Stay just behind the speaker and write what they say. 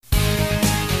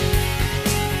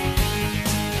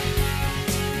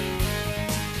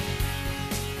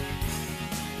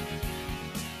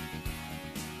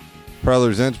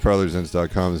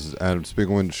ProwlerZents.com. This is Adam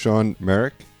Spiegelman. Sean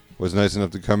Merrick was nice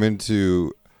enough to come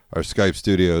into our Skype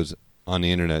studios on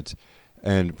the internet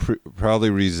and proudly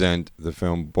resent the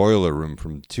film Boiler Room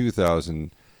from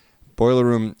 2000. Boiler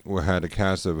Room had a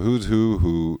cast of who's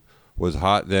who was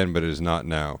hot then but is not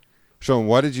now. Sean,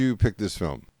 why did you pick this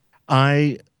film?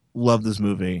 I love this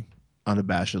movie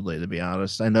unabashedly, to be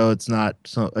honest. I know it's not.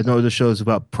 So I know the show is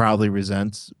about Proudly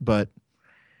Resents, but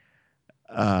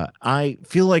I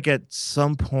feel like at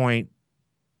some point,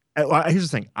 here's the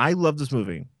thing. I love this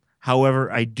movie.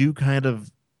 However, I do kind of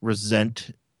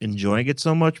resent enjoying it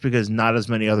so much because not as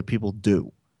many other people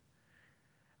do.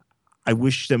 I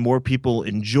wish that more people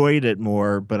enjoyed it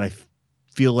more, but I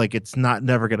feel like it's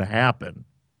never going to happen.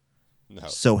 No.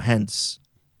 So hence,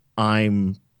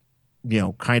 I'm,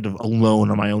 kind of alone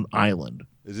on my own island.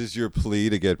 Is this your plea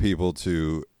to get people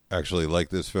to actually like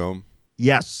this film?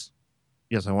 Yes.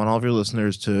 Yes, I want all of your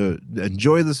listeners to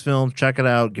enjoy this film, check it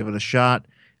out, give it a shot.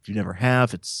 If you never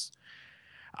have,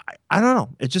 I don't know.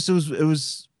 It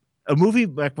was a movie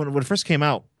back when it first came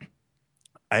out.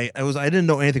 I didn't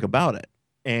know anything about it,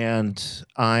 and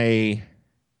I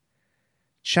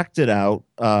checked it out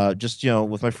just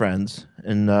with my friends,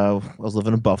 and I was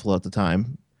living in Buffalo at the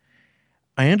time.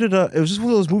 It was just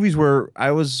one of those movies where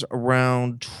I was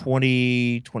around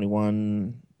 20,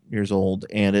 21 years old,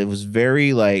 and it was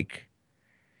very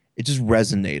it just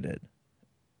resonated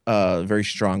very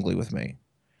strongly with me.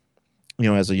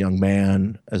 As a young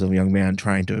man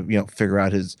trying to, figure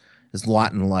out his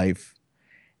lot in life.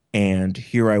 And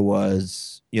here I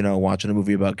was, watching a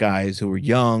movie about guys who were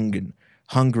young and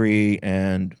hungry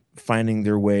and finding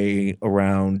their way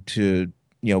around to,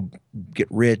 get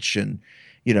rich and,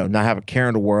 not have a care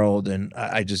in the world. And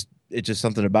it's just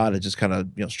something about it just kind of,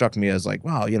 struck me as like,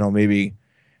 wow, maybe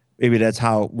that's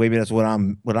what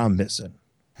I'm missing.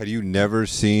 Had you never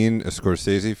seen a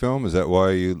Scorsese film? Is that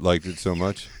why you liked it so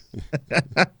much?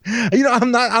 I'm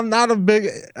not a big.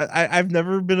 I've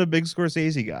never been a big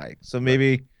Scorsese guy, so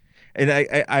maybe, and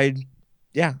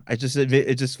it's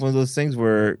just one of those things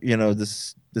where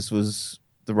this was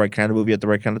the right kind of movie at the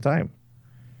right kind of time.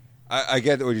 I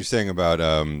get what you're saying about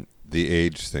the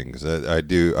age thing, because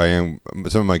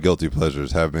some of my guilty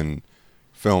pleasures have been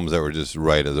films that were just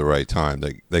right at the right time.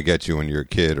 They get you when you're a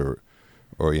kid or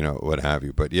what have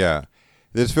you. But yeah,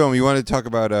 this film, you want to talk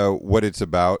about what it's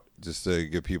about, just to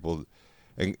give people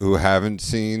who haven't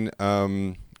seen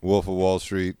Wolf of Wall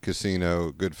Street,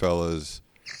 Casino, Goodfellas,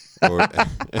 or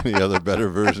any other better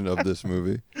version of this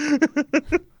movie.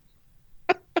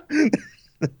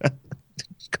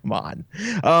 Come on.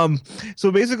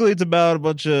 So basically, it's about a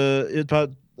bunch of it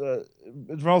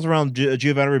revolves around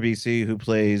Giovanni Ribisi, who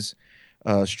plays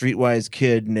a streetwise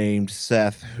kid named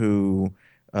Seth, who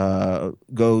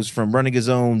goes from running his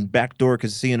own backdoor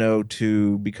casino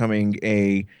to becoming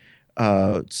a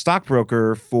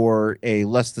stockbroker for a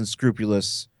less than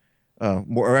scrupulous, a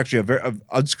very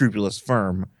unscrupulous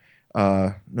firm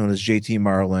known as JT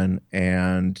Marlin,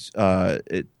 and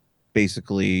it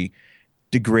basically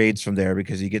degrades from there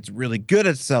because he gets really good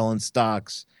at selling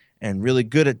stocks and really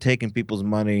good at taking people's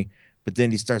money, but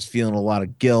then he starts feeling a lot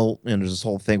of guilt, and there's this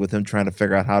whole thing with him trying to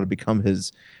figure out how to become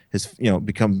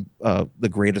become the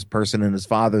greatest person in his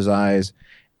father's eyes,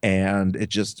 and it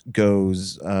just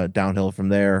goes downhill from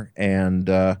there, and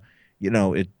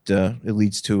it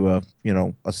leads to a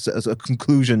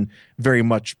conclusion pretty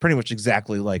much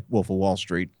exactly like Wolf of Wall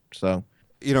Street. So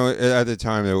at the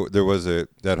time there was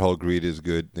that whole greed is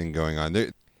good thing going on.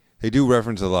 They do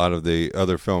reference a lot of the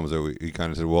other films that we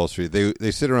kind of said. Wall Street.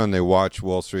 They sit around, they watch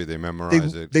Wall Street, they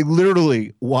memorize it. They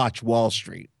literally watch Wall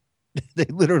Street. They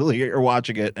literally are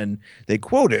watching it and they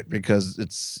quote it because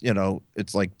it's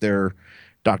like their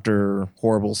Dr.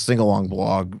 Horrible sing-along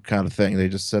blog kind of thing. They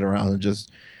just sit around and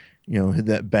just,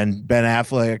 that Ben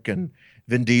Affleck and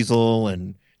Vin Diesel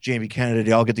and Jamie Kennedy,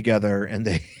 they all get together and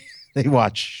they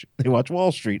watch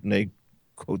Wall Street and they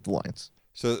quote the lines.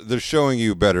 So they're showing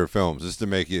you better films just to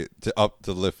make it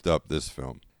to lift up this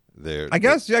film. I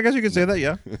guess you could say that.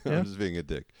 Yeah. I'm just being a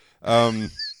dick.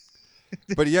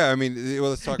 But yeah, I mean,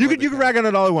 let's talk. You can rag on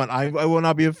it all you want. I will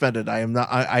not be offended. I am not.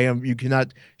 I am. You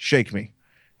cannot shake me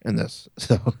in this.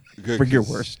 So bring your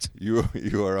worst. You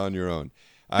are on your own.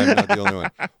 I'm not the only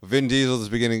one. Vin Diesel at the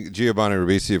beginning. Giovanni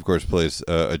Ribisi, of course, plays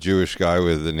a Jewish guy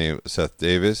with the name Seth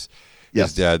Davis.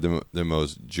 Yes. His dad, the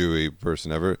most Jewy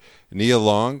person ever. Nia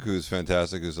Long, who's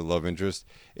fantastic, who's a love interest.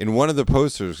 In one of the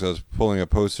posters, I was pulling up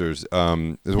posters.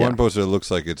 There's one poster that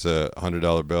looks like it's a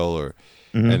 $100 bill,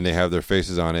 and they have their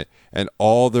faces on it, and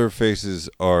all their faces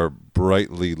are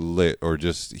brightly lit, or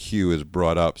just hue is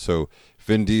brought up. So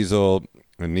Vin Diesel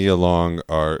and Nia Long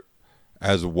are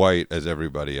as white as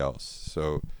everybody else.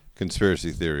 So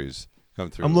conspiracy theories come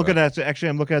through. I'm looking at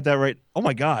that right. Oh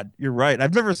my God, you're right.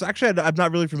 I'm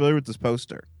not really familiar with this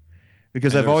poster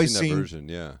because I've always seen that seen version.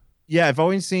 Yeah. yeah, I've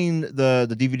always seen the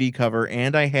DVD cover,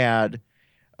 and I had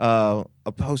a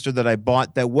poster that I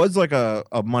bought that was like a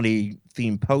money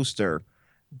themed poster,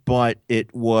 but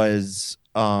it was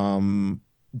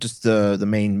just the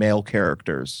main male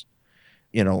characters,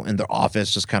 in the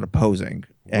office just kind of posing.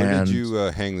 Where did you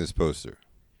hang this poster?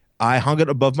 I hung it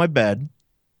above my bed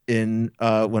in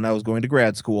when I was going to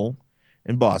grad school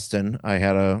in Boston. I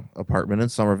had a apartment in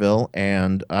Somerville,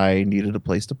 and I needed a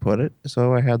place to put it,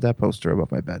 so I had that poster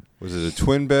above my bed. Was it a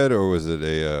twin bed or was it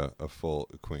a full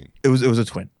queen? It was a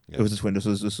twin. Yeah. It was a twin. This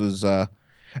was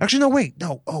actually no, wait,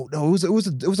 no, oh no, it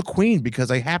was a queen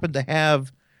because I happened to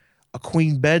have a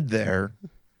queen bed there.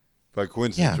 By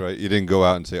coincidence, right? You didn't go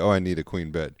out and say, "Oh, I need a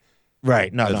queen bed."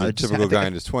 Right. No, As no. a typical guy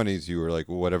in his 20s, you were like,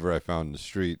 well, whatever I found in the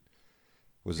street.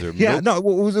 Was there Yeah, milk? no,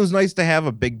 it was nice to have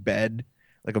a big bed,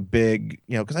 like a big,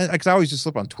 because I always just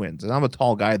slip on twins, and I'm a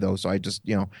tall guy though, so I just,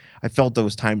 I felt it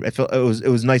was time. I felt it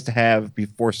was nice to be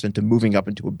forced into moving up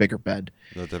into a bigger bed.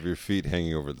 Not to have your feet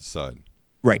hanging over the side.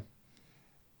 Right.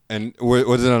 And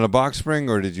was it on a box spring,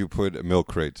 or did you put milk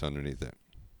crates underneath it?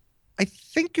 I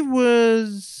think it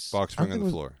was Box spring on the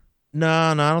floor. No,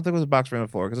 I don't think it was a box spring on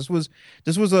the floor because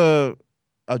this was a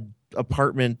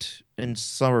apartment in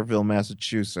Somerville,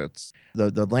 Massachusetts.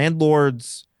 The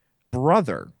landlord's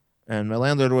brother, and my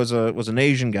landlord was an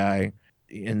Asian guy,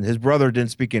 and his brother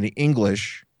didn't speak any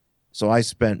English, so I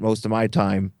spent most of my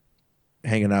time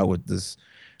hanging out with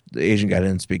the Asian guy.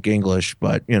 Didn't speak English,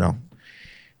 but Did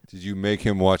you make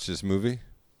him watch this movie?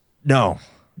 No.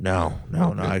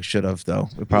 I should have though.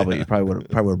 It probably would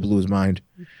have blew his mind.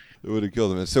 It would have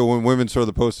killed him. And so when women saw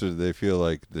the poster, did they feel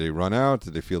like, did they run out?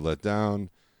 Did they feel let down?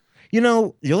 The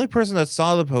only person that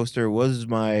saw the poster was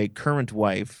my current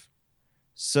wife.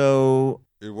 So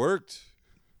It worked.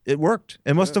 it worked.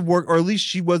 It must have worked, or at least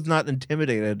she was not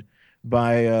intimidated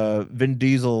by Vin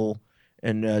Diesel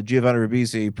and Giovanni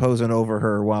Ribisi posing over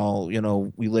her while,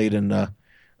 we laid in a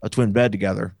twin bed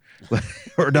together.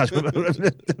 Or not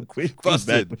queen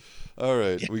Busted. bed. All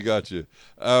right, we got you.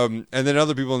 And then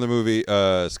other people in the movie,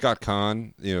 Scott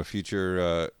Conn,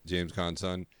 future James Caan's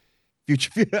son.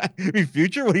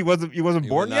 Future? When he wasn't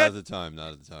born not yet? At the time.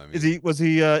 Not at the time.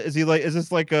 Is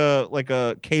this like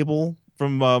a Cable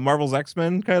from Marvel's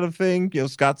X-Men kind of thing?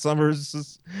 Scott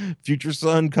Summers' future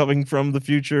son coming from the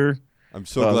future. I'm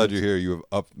so glad you're here. You have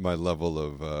upped my level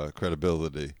of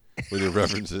credibility with your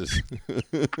references.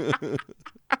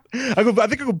 I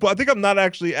think I'm not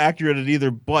actually accurate at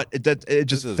either, but it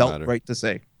just felt matter. right to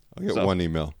say. I'll get one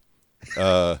email.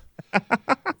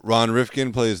 Ron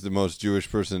Rifkin plays the most Jewish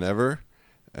person ever.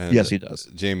 And yes, he does.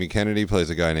 Jamie Kennedy plays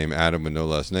a guy named Adam with no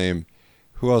last name.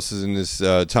 Who else is in this?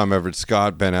 Tom Everett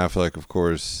Scott, Ben Affleck, of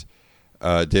course.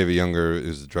 David Younger,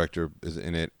 who's the director, is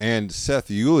in it. And Seth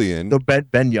Yulian. No,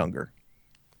 Ben Younger.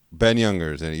 Ben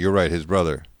Younger is in it. You're right. His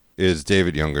brother is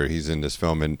David Younger. He's in this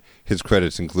film, and his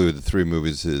credits include the 3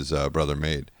 movies his brother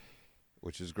made,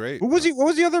 which is great. What was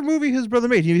the other movie his brother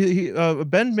made?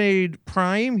 Ben made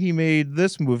Prime. He made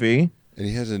this movie, and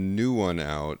he has a new one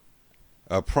out.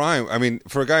 Prime. I mean,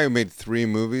 for a guy who made 3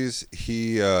 movies,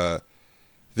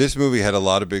 this movie had a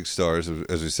lot of big stars.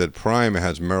 As we said, Prime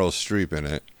has Meryl Streep in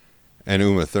it and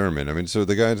Uma Thurman. I mean, so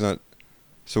the guy's not.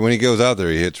 So when he goes out there,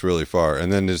 he hits really far.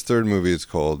 And then his 3rd movie is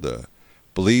called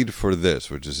Bleed for This,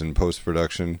 which is in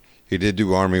post-production. He did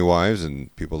do Army Wives,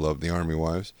 and people love the Army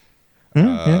Wives.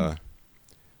 Yeah.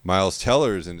 Miles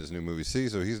Teller is in his new movie,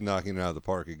 so he's knocking it out of the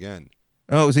park again.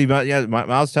 Oh, see,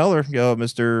 Miles Teller,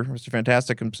 Mr.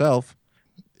 Fantastic himself.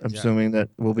 I'm assuming that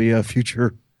will be a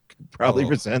future, probably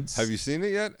presents. Have you seen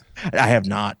it yet? I have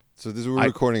not. So we're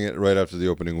recording it right after the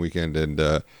opening weekend, and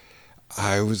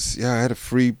I had a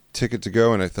free ticket to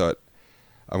go, and I thought,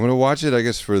 I'm going to watch it, I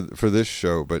guess, for this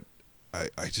show, but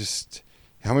I just,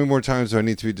 how many more times do I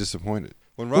need to be disappointed?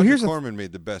 When Roger Corman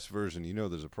made the best version,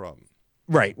 there's a problem.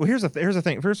 Right. Well, here's the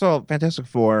thing. First of all, Fantastic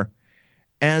Four,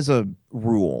 as a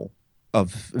rule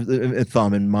of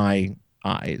thumb in my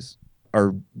eyes,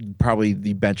 are probably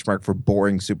the benchmark for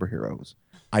boring superheroes.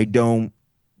 I don't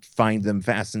find them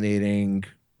fascinating,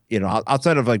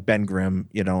 outside of like Ben Grimm,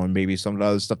 and maybe some of the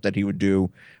other stuff that he would do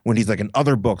when he's like in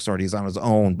other books or he's on his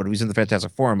own. But if he's in the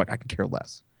Fantastic Four, I'm like, I can care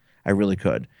less. I really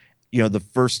could. The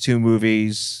first 2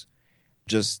 movies,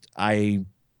 I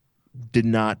did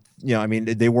not,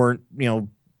 they weren't,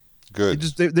 good.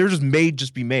 They're just made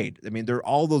just be made. I mean, they're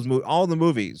all the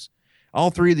movies, all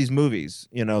 3 of these movies,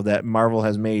 that Marvel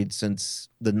has made since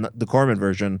the Corman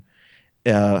version,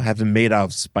 have been made out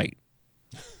of spite.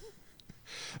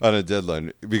 on a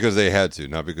deadline because they had to,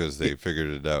 not because they figured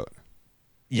it out.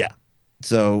 Yeah.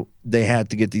 So they had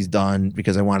to get these done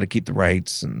because I wanted to keep the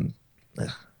rights and.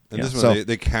 And Yeah, this one, so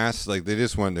they cast like they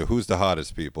just went to who's the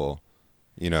hottest people,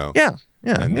 you know. yeah,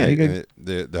 yeah, And yeah. they, You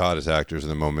and the hottest actors in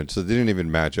the moment, so they didn't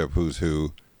even match up who's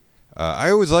who.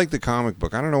 I always liked the comic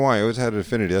book. I don't know why. I always had an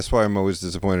affinity. That's why I'm always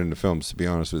disappointed in the films. To be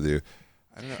honest with you,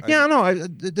 I don't know. yeah, no,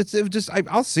 it just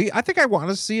I'll see. I think I want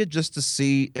to see it just to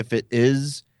see if it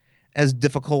is as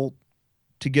difficult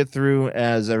to get through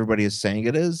as everybody is saying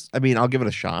it is. I mean, I'll give it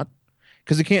a shot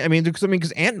because it can't.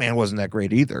 Because Ant-Man wasn't that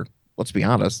great either. Let's be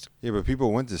honest. Yeah, but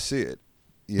people went to see it.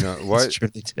 You know why? Sure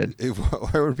they did.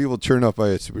 Why would people turn off by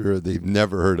a superhero they've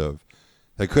never heard of?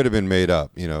 That could have been made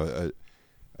up. You know,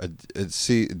 a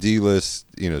D-list,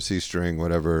 you know, C-string,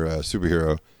 whatever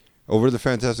superhero over the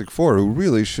Fantastic Four, who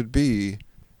really should be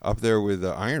up there with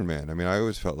Iron Man. I mean, I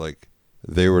always felt like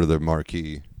they were the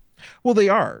marquee. Well, they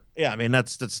are. Yeah, I mean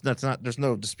that's not. There's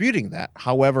no disputing that.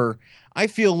 However, I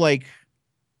feel like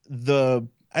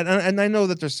and I know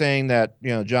that they're saying that, you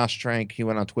know, Josh Trank, he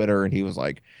went on Twitter and he was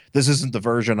like, this isn't the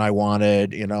version I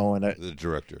wanted, you know, and The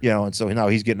director. you know, and so now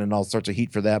he's getting in all sorts of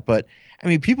heat for that. But I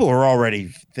mean, people were already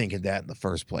thinking that in the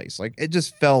first place. Like it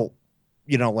just felt,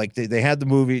 you know, like they had the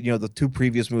movie, you know, the two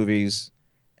previous movies,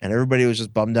 and everybody was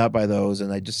just bummed out by those,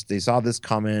 and they saw this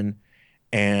coming,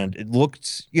 and it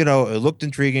looked, you know, it looked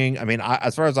intriguing. I mean,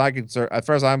 as far as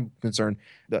I'm concerned,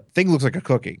 the thing looks like a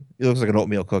cookie. It looks like an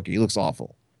oatmeal cookie. It looks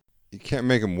awful. You can't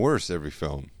make him worse every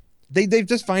film. They've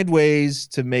just find ways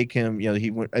to make him, you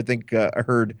know, I think I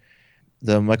heard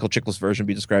the Michael Chiklis version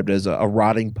be described as a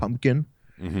rotting pumpkin.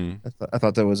 Mm-hmm. I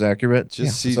thought that was accurate.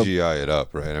 Just Yeah, CGI it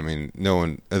up, right? I mean, no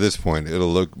one at this point,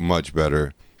 it'll look much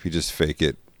better if you just fake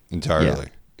it entirely.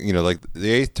 You know, like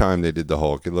the 8th time they did the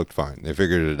Hulk, it looked fine. They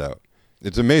figured it out.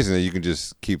 It's amazing that you can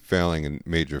just keep failing in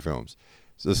major films.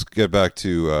 So let's get back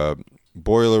to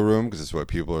Boiler Room, because it's what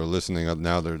people are listening up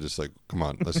now. They're just like, come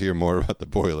on, let's hear more about the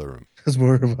Boiler Room. It's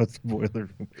more about the Boiler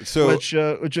Room. So, which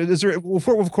is there?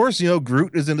 Well, of course, you know,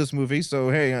 Groot is in this movie, so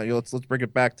hey, let's bring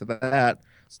it back to that.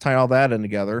 Let's tie all that in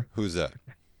together. who's that?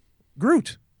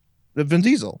 Groot, the Vin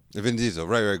Diesel. Vin Diesel,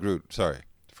 right, Groot. Sorry,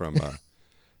 from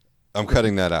I'm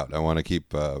cutting that out. I want to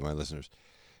keep my listeners,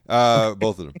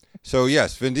 both of them. So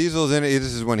yes, Vin Diesel's in it.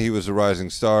 This is when he was a rising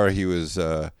star. He was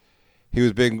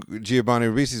big. Giovanni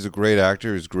Ribisi's a great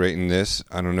actor. He's great in this.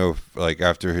 I don't know if like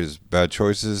after his bad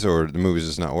choices or the movie's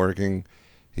just not working,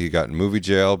 he got in movie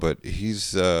jail. But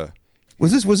he's.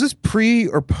 Was this pre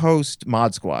or post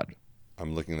Mod Squad?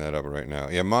 I'm looking that up right now.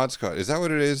 Yeah, Mod Squad. Is that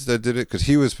what it is that did it? Because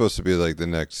he was supposed to be like the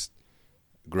next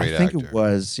great I think actor. it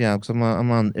was. Yeah, because I'm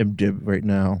on IMDb right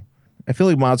now. I feel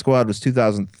like Mod Squad was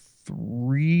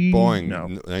 2003. Boing, No.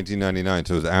 1999.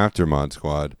 So it was after Mod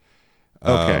Squad.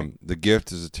 Okay. The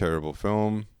Gift is a terrible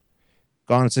film.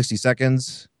 Gone in 60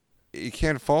 Seconds. You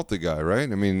can't fault the guy,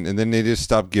 right? I mean, and then they just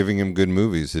stopped giving him good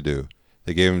movies to do.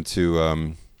 They gave him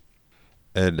to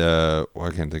Ed. Well,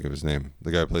 I can't think of his name.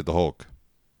 The guy who played the Hulk.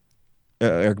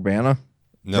 Eric Bana.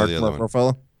 No, the other one.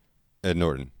 Fella. Ed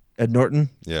Norton. Ed Norton.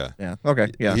 Yeah. Yeah.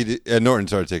 Okay. Yeah. Ed Norton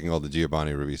started taking all the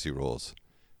Giovanni Ribisi roles,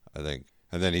 I think,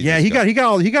 and then he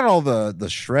got all the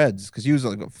shreds because he was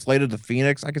like Flight of the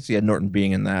Phoenix. I could see Ed Norton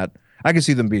being in that. I could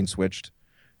see them being switched.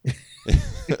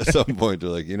 At some point they're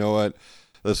like, you know what?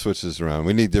 Let's switch this around.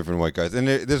 We need different white guys. And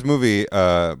this movie,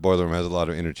 Boiler Room, has a lot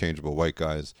of interchangeable white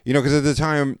guys. You know, because at the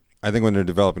time, I think when they're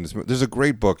developing this, there's a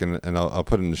great book, and I'll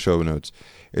put it in the show notes.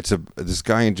 This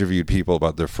guy interviewed people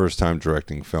about their first time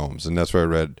directing films, and that's where I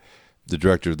read the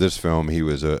director of this film. He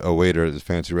was a waiter at this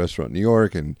fancy restaurant in New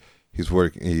York, and he's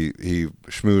working. He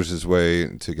schmoozed his way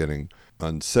into getting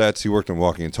on sets. He worked on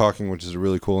Walking and Talking, which is a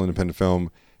really cool independent film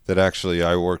that actually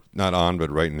I worked not on, but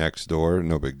right next door.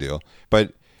 No big deal.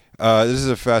 But this is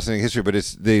a fascinating history. But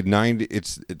it's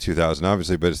 2000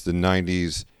 obviously, but it's the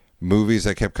 90s movies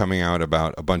that kept coming out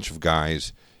about a bunch of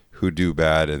guys who do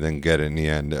bad and then get in the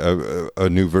end a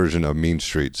new version of Mean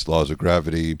Streets, Laws of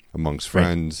Gravity, Amongst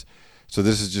Friends. Right. So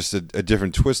this is just a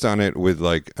different twist on it with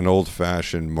like an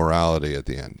old-fashioned morality at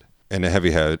the end and a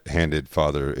heavy-handed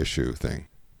father issue thing.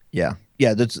 Yeah.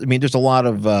 There's a lot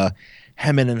of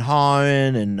hemming and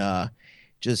hawing and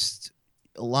just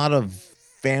a lot of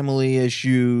family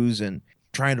issues and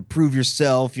trying to prove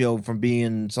yourself, you know, from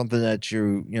being something that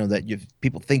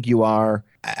people think you are.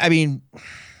 I mean,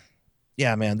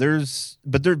 yeah, man, there's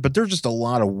just a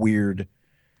lot of weird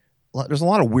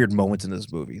moments in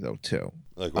this movie though, too.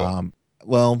 Like what?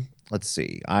 Well, let's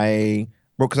see.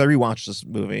 Because I rewatched this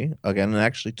movie again and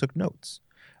actually took notes.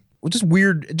 Well, just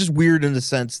weird in the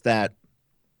sense that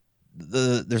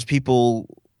there's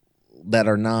people that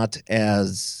are not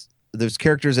as, there's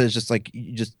characters that is just like,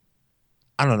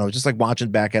 I don't know, just like watching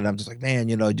back at it, I'm just like, man,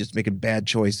 just making bad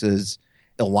choices,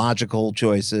 illogical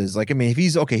choices. Like, I mean, if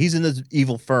he's okay, he's in this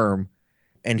evil firm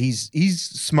and he's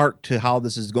smart to how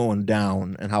this is going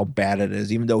down and how bad it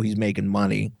is, even though he's making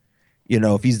money.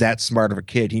 If he's that smart of a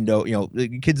kid,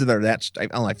 the kids that are that, I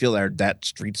don't know, I feel they're that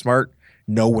street smart,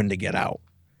 know when to get out,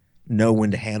 know when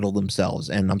to handle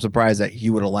themselves. And I'm surprised that he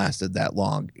would have lasted that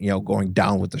long, going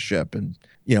down with the ship and,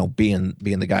 being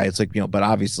the guy. It's like, but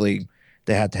obviously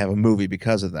they had to have a movie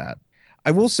because of that. I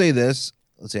will say this.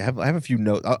 Let's see. I have a few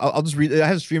notes. I'll just read. I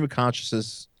have a stream of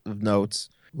consciousness of notes.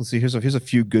 Let's see. Here's a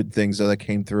few good things that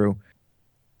came through.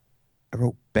 I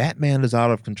wrote Batman is out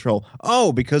of control.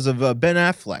 Oh, because of Ben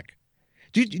Affleck.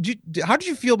 How did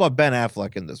you feel about Ben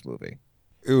Affleck in this movie?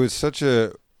 It was such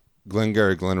a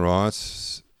Glengarry Glen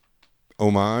Ross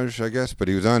homage, I guess, but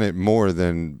he was on it more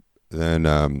than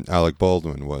Alec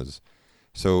Baldwin was.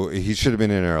 So he should have been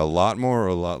in there a lot more or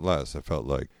a lot less. I felt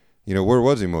like, where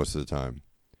was he most of the time?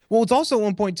 Well, it's also at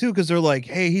one point too, because they're like,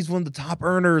 "Hey, he's one of the top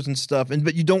earners and stuff,"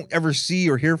 but you don't ever see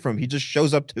or hear from him. He just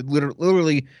shows up to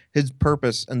literally his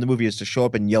purpose in the movie is to show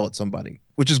up and yell at somebody,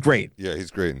 which is great. Yeah,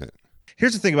 he's great in it.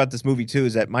 Here's the thing about this movie too,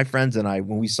 is that my friends and I,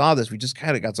 when we saw this, we just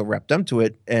kind of got so wrapped into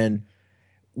it, and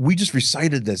we just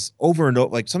recited this over and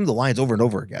over, like some of the lines over and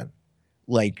over again.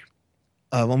 Like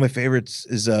one of my favorites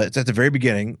is it's at the very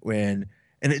beginning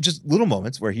and it just little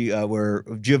moments where where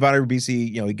Giovanni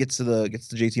Ribisi, he gets to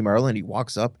JT Marlin, he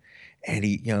walks up and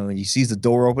he sees the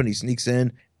door open, he sneaks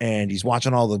in and he's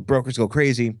watching all the brokers go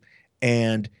crazy,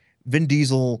 and Vin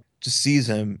Diesel just sees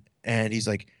him and he's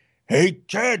like, "Hey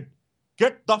kid,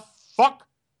 get the fuck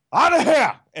out of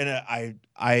here!" And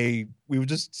we would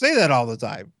just say that all the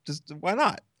time. Just why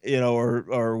not?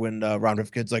 Or when Ron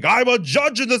Rifkin's like, "I'm a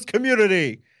judge in this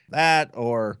community." That,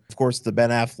 or of course the Ben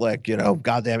Affleck,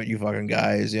 "God damn it, you fucking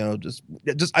guys," I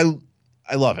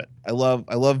love it. I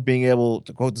love being able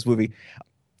to quote this movie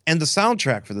and the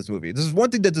soundtrack for this movie. This is one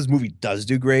thing that this movie does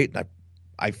do great. And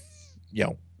I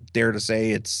dare to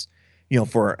say it's,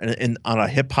 for on a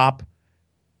hip hop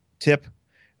tip,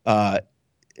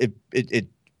 it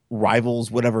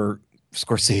rivals whatever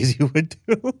Scorsese would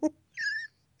do.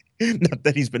 Not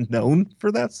that he's been known for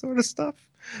that sort of stuff,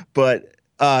 but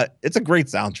it's a great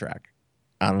soundtrack.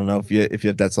 I don't know if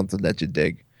that's something that you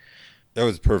dig. That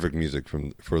was perfect music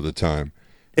for the time.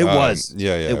 It was.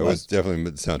 Yeah. It was definitely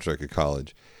the soundtrack of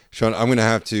college. Sean, I'm going to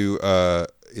have to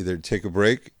either take a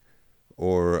break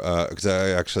or because I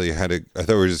actually I thought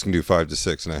we were just going to do 5 to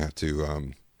 6, and I have to.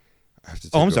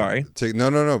 Oh, I'm sorry.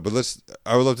 No. But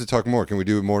I would love to talk more. Can we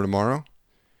do it more tomorrow?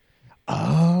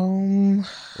 Or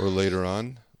later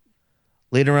on.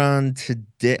 Later on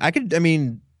today, I could. I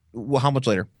mean. Well, how much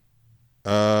later?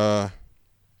 Probably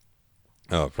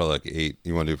like 8.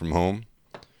 You want to do it from home?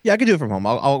 Yeah, I could do it from home.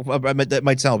 That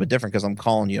might sound a bit different because I'm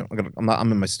calling you.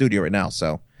 I'm in my studio right now,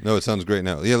 so. No, it sounds great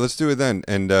now. Yeah, let's do it then.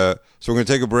 And so we're going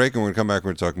to take a break, and we're going to come back and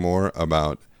we're going to talk more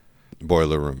about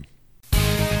Boiler Room.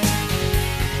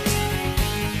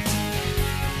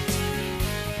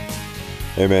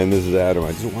 Hey man, this is Adam.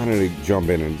 I just wanted to jump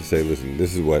in and say, listen,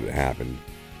 this is what happened.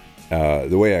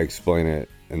 The way I explain it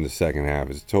in the second half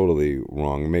is totally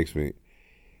wrong. It makes me.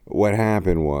 What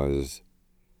happened was,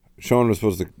 Sean was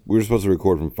we were supposed to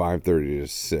record from 5:30 to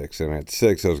 6, and at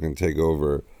 6 I was going to take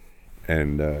over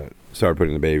and start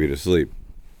putting the baby to sleep.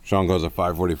 Sean goes at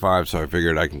 5:45, so I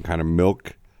figured I can kind of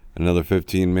milk another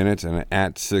 15 minutes, and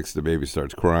at 6 the baby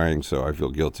starts crying, so I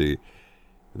feel guilty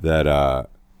that I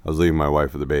was leaving my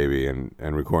wife with the baby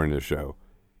and recording the show.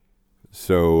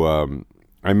 So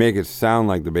I make it sound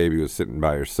like the baby was sitting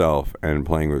by herself and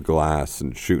playing with glass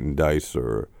and shooting dice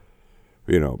or,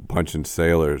 punching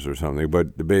sailors or something.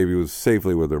 But the baby was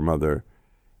safely with her mother.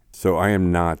 So I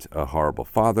am not a horrible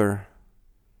father,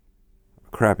 a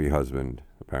crappy husband,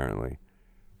 apparently.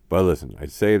 But listen, I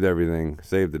saved everything,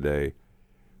 saved the day.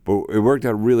 But it worked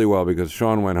out really well because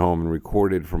Sean went home and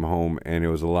recorded from home, and it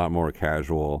was a lot more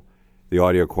casual. The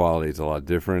audio quality is a lot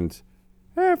different.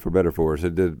 For better or for worse. I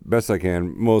did best I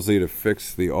can, mostly to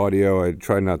fix the audio. I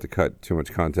tried not to cut too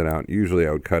much content out. Usually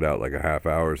I would cut out like a half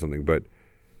hour or something, but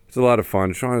it's a lot of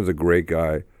fun. Sean is a great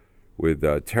guy with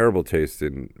terrible taste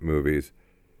in movies,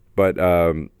 but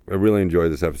I really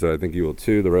enjoyed this episode. I think you will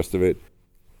too, the rest of it.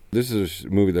 This is a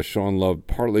movie that Sean loved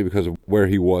partly because of where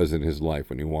he was in his life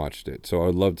when he watched it. So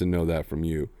I'd love to know that from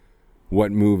you.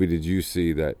 What movie did you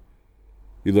see that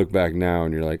you look back now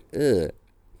and you're like,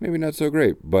 maybe not so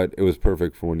great, but it was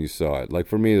perfect for when you saw it. Like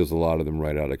for me, there's a lot of them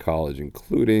right out of college,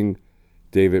 including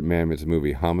David Mamet's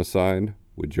movie Homicide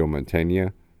with Joe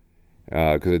Mantegna,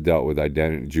 because it dealt with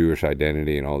Jewish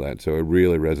identity and all that. So it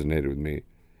really resonated with me.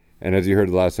 And as you heard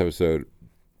the last episode,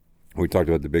 we talked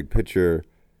about the big picture.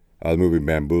 The movie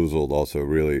Bamboozled also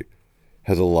really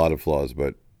has a lot of flaws,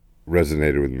 but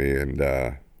resonated with me, and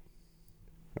I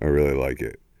really like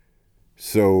it.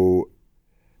 So,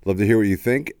 love to hear what you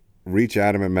think. Reach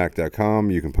Adam at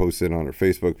Mac.com. You can post it on our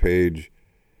Facebook page,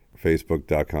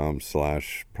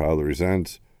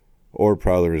 facebook.com/ProudlyResents, or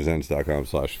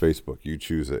ProudlyResents.com/Facebook. You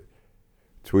choose it.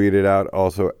 Tweet it out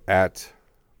also at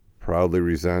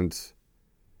ProudlyResents.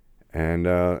 And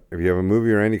if you have a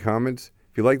movie or any comments,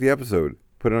 if you like the episode,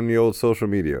 put it on the old social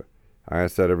media. I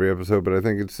ask that every episode, but I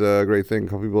think it's a great thing. A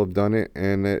couple people have done it,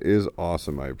 and it is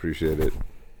awesome. I appreciate it.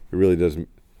 It really does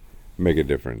make a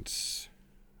difference.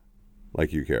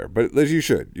 Like you care. But as you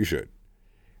should. You should.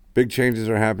 Big changes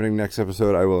are happening next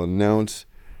episode. I will announce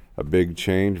a big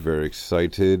change. Very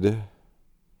excited.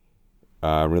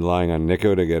 Relying on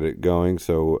Nico to get it going.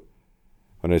 So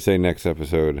when I say next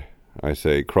episode, I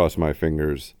say cross my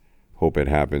fingers. Hope it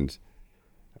happens.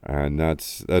 And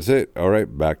that's it. All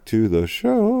right, back to the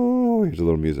show. Here's a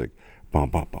little music. Bum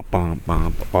bum bum bum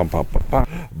bum bum bum bum bum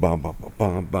bum bum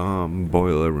bum bum.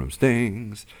 Boiler room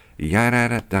stings. Yada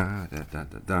da da da da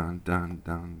da dun dun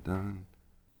dun dun.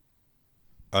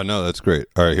 Oh no, that's great.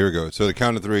 All right, here we go. So the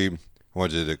count of three, I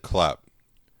want you to clap.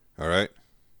 All right.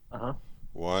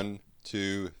 1,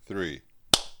 2, 3.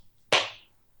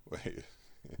 Wait.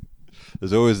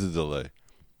 There's always a delay.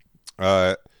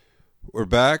 We're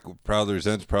back. Proudly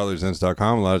Resents,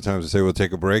 ProudlyResents.com. A lot of times I say we'll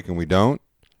take a break, and we don't.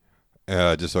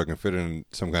 Just so I can fit in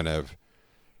some kind of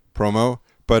promo.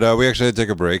 But we actually had to take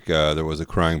a break. There was a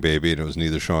crying baby, and it was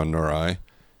neither Sean nor I.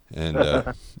 And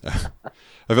I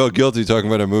felt guilty talking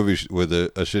about a movie with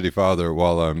a shitty father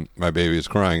while my baby is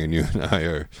crying, and you and I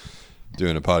are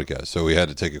doing a podcast. So we had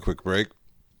to take a quick break.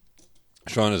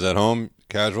 Sean is at home,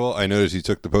 casual. I noticed he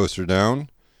took the poster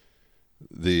down,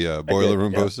 the boiler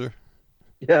room poster.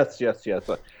 Yes.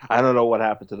 I don't know what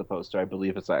happened to the poster. I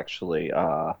believe it's actually,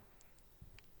 I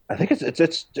think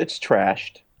it's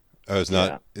trashed. Oh, it's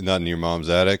not in your mom's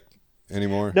attic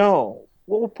anymore? No.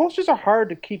 Well, posters are hard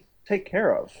to take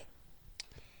care of.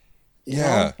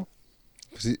 Yeah.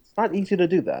 It's not easy to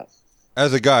do that.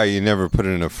 As a guy, you never put it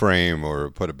in a frame or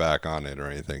put it back on it or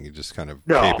anything. You just kind of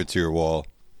tape it to your wall.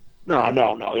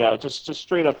 No. Yeah, just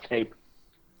straight up tape.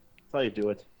 That's how you do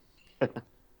it.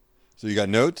 So you got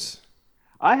notes?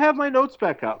 I have my notes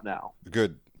back out now.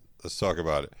 Good. Let's talk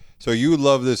about it. So you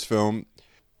love this film,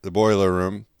 The Boiler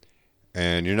Room,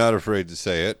 and you're not afraid to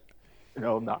say it.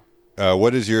 No.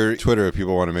 What is your Twitter if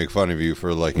people want to make fun of you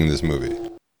for liking this movie?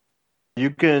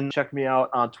 You can check me out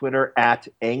on Twitter at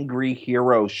Angry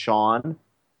Hero Sean.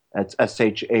 That's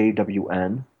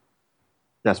SHAWN.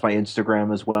 That's my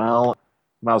Instagram as well.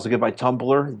 I'm also good by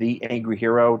Tumblr,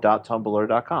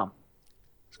 theangryhero.tumblr.com.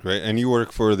 That's great. And you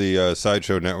work for the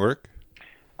Sideshow Network?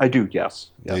 I do, yes.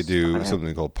 They do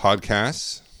something called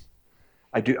podcasts.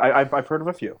 I do. I've heard of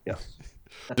a few, yes.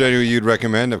 Is there any you'd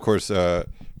recommend? Of course, a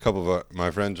couple of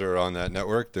my friends are on that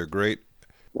network. They're great.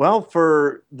 Well,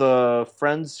 for the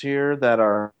friends here that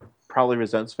are Proudly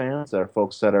Resents fans, that are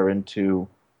folks that are into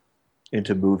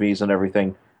movies and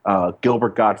everything,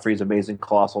 Gilbert Gottfried's Amazing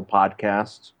Colossal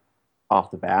Podcast,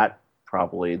 off the bat,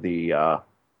 probably the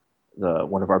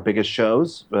one of our biggest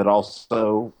shows. But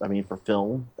also, for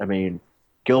film,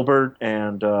 Gilbert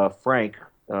and Frank,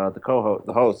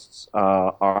 the hosts,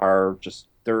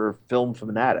 they're film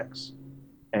fanatics,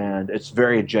 and it's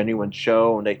very a genuine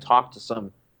show. And they talk to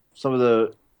some of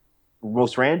the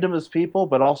most randomest people,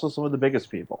 but also some of the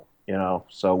biggest people.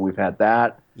 So we've had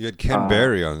that. You had Ken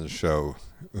Berry on the show,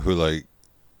 who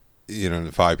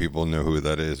 5 people know who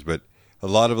that is, but a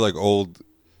lot of old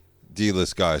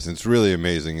D-list guys, and it's really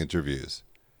amazing interviews.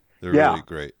 They're really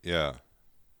great. Yeah.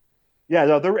 Yeah,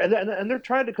 no, they're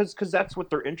trying to because that's what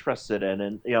they're interested in,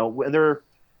 and they're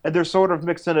sort of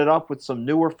mixing it up with some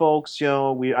newer folks.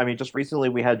 Just recently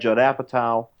we had Judd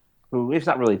Apatow, who is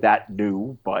not really that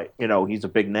new, but he's a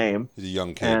big name. He's a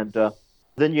young kid. And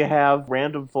then you have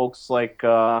random folks like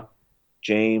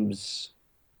James.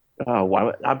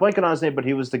 I'm blanking on his name, but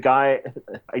he was the guy.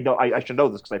 I should know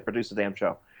this because I produced the damn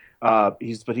show.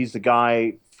 He's the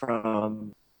guy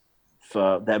from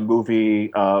that movie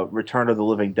Return of the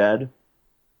Living Dead.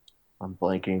 I'm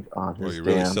blanking on his. Well, you're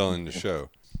really selling the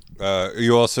show.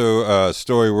 You also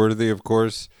Story Worthy, of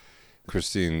course,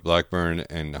 Christine Blackburn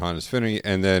and Hannes Finney,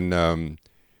 and then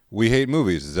We Hate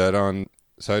Movies. Is that on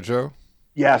Sideshow?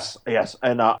 Yes,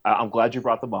 and I'm glad you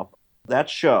brought them up. That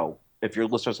show, if your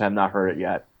listeners have not heard it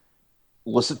yet,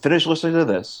 finish listening to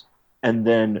this, and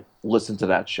then listen to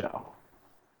that show,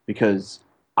 because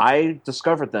I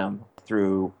discovered them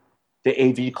through the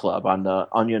AV Club on the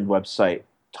Onion website,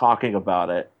 talking about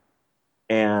it,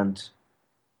 and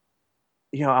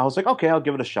I was like, okay, I'll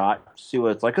give it a shot, see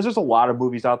what it's like, because there's a lot of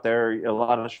movies out there, a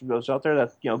lot of shows out there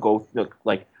that go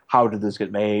like, how did this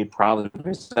get made? Probably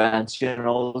makes sense.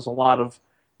 There's a lot of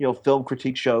film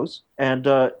critique shows,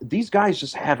 and these guys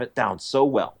just have it down so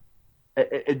well.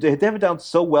 They have it down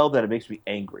so well that it makes me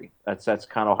angry. That's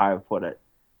kind of how I put it,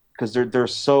 because they're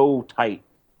so tight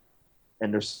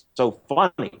and they're so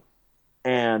funny,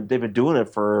 and they've been doing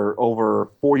it for over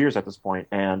 4 years at this point.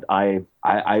 And I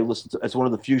listen to, it's one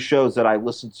of the few shows that I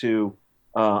listen to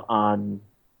on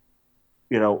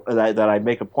that I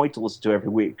make a point to listen to every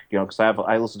week. Because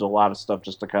I listen to a lot of stuff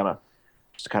just to kind of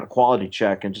quality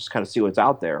check and just kind of see what's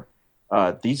out there.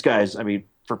 These guys, I mean,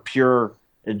 for pure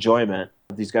enjoyment,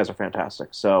 these guys are fantastic.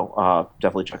 So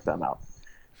definitely check them out.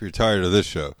 If you're tired of this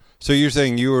show, so you're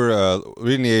saying you were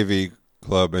reading the AV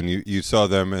Club and you saw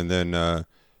them and then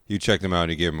you checked them out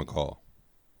and you gave them a call.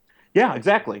 Yeah,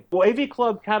 exactly. Well, AV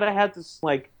Club kind of had this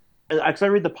because I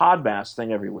read the Podmass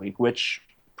thing every week, which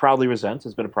Proudly Resents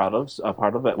has been a part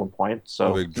of at one point.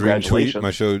 So Dream congratulations. Tweet,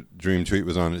 my show Dream Tweet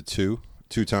was on it two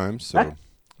times. So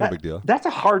no big deal. That's a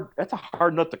hard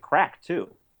nut to crack too.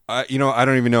 I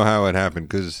don't even know how it happened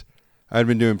because I'd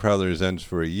been doing Proudly Resents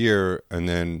for a year, and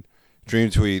then Dream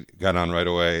Tweet got on right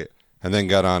away, and then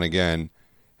got on again,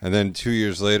 and then 2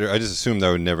 years later, I just assumed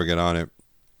I would never get on it.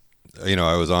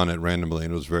 I was on it randomly,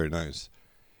 and it was very nice.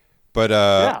 But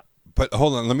But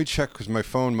hold on, let me check because my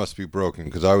phone must be broken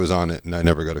because I was on it and I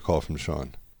never got a call from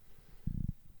Sean.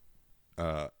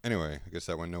 Anyway, I guess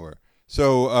that went nowhere.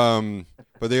 So,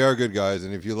 but they are good guys,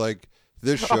 and if you like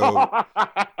this show,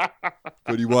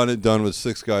 but you want it done with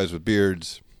 6 guys with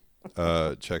beards,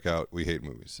 check out We Hate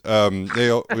Movies.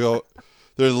 They're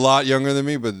a lot younger than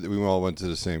me, but we all went to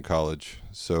the same college.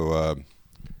 So,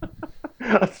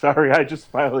 sorry, I just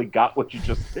finally got what you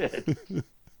just did.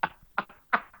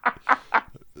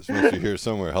 This must be here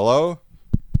somewhere. Hello,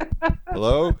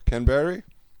 Ken Barry.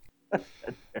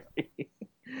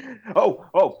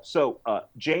 So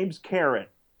James Karen.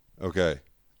 Okay,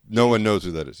 no one knows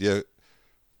who that is. Yeah,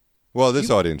 well,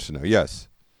 this audience should know. Yes,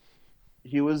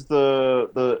 he was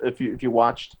the if you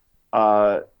watched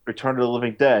Return of the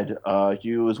Living Dead,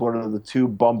 he was one of the 2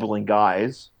 bumbling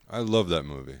guys. I love that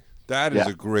movie. That is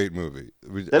a great movie.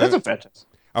 That is a fantastic.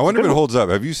 I wonder if it holds up.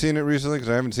 Have you seen it recently? Because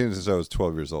I haven't seen it since I was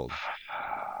 12 years old.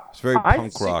 It's very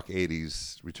punk rock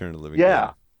 80s Return of the Living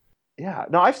Dead. Yeah.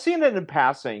 No, I've seen it in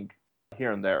passing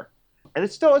here and there, and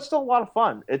it's still a lot of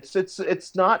fun.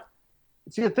 It's not.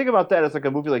 See, the thing about that is like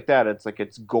a movie like that. It's like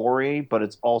it's gory, but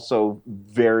it's also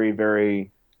very,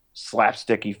 very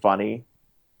slapsticky funny.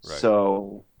 Right.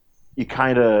 So you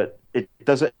it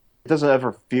doesn't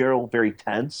ever feel very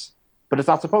tense, but it's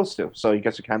not supposed to. So you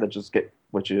guess you kind of just get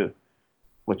what you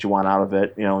want out of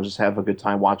it, and just have a good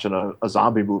time watching a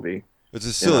zombie movie. It's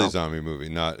a silly zombie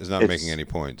movie. It's not making any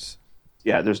points.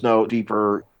 Yeah, there's no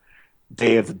deeper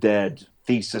Day of the Dead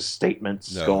thesis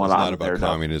statements going on. It's not about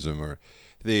communism or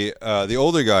the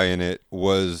older guy in it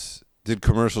did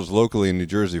commercials locally in New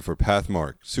Jersey for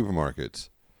Pathmark supermarkets.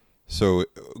 So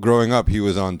growing up, he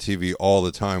was on TV all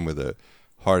the time with a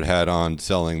hard hat on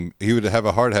selling. He would have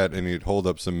a hard hat and he'd hold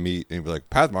up some meat and he'd be like,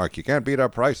 "Pathmark, you can't beat our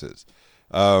prices."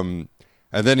 And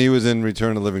then he was in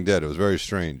Return of the Living Dead. It was very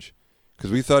strange.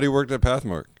 Because we thought he worked at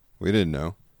Pathmark. We didn't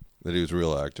know that he was a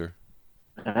real actor.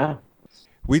 Yeah.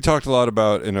 We talked a lot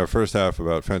in our first half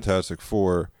about Fantastic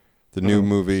Four, the new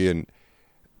movie, and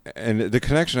the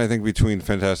connection I think between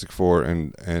Fantastic Four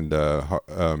and the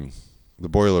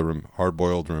Boiler Room, Hard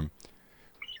Boiled Room,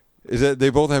 is that they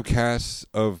both have casts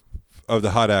of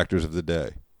the hot actors of the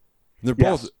day.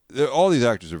 All these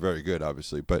actors are very good,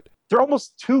 obviously, but they're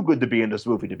almost too good to be in this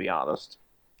movie, to be honest.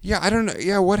 Yeah, I don't know.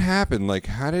 Yeah, what happened? Like,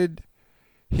 how did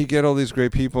he get all these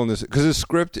great people in this? Because his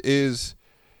script is,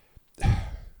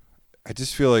 I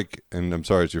just feel like, and I'm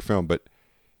sorry it's your film, but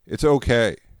it's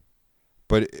okay.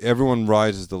 But everyone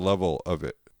rises the level of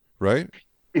it, right?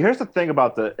 Here's the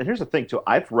thing too.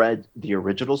 I've read the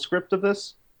original script of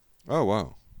this. Oh,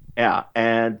 wow. Yeah,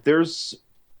 and there's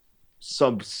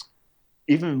some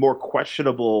even more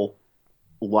questionable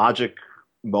logic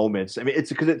moments. I mean,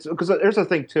 it's because there's a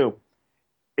thing too.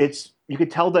 You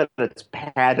could tell that it's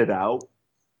padded out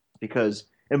because,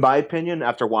 in my opinion,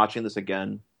 after watching this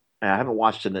again, and I haven't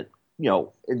watched it,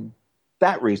 in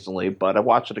that recently, but I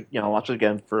watched it,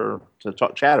 again to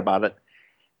chat about it,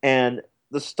 and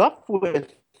the stuff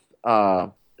with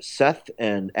Seth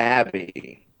and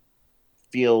Abby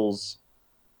feels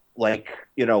like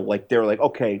like they're like,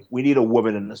 okay, we need a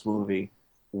woman in this movie.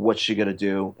 What's she gonna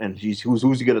do? And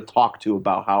who's he gonna talk to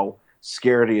about how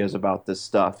scared he is about this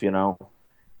stuff? He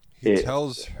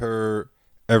tells her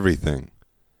everything.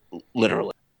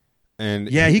 Literally.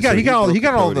 And Yeah, he got all broke the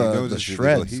code. He knows the it's illegal.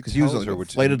 shreds He because he was tells her, like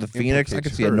which flight of the Phoenix. I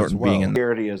could implicates see a her Norton as well. being in there.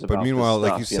 Security is about But meanwhile,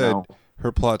 this like you stuff, said, know?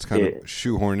 her plot's kind of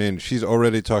shoehorned in. She's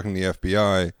already talking to the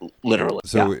FBI. Literally.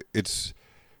 So yeah. it's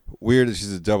weird that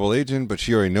she's a double agent, but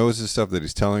she already knows this stuff that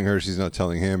he's telling her. She's not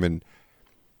telling him. And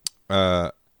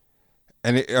all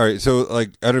right, so like,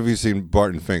 I don't know if you've seen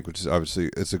Barton Fink, which is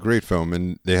obviously, it's a great film.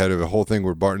 And they had a whole thing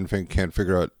where Barton Fink can't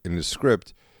figure out in his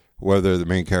script whether the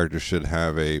main character should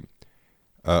have a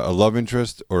love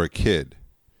interest or a kid,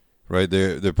 right?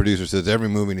 The producer says every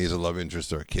movie needs a love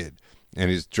interest or a kid, and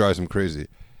he drives him crazy.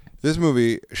 This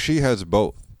movie, she has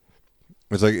both.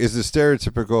 It's like, is the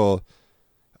stereotypical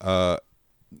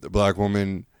black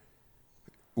woman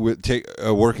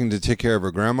working to take care of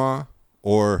her grandma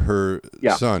or her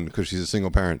son because she's a single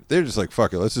parent? They're just like,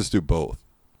 fuck it, let's just do both.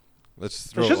 Let's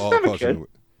throw She doesn't all have a culture. kid.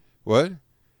 What?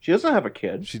 She doesn't have a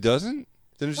kid. She doesn't?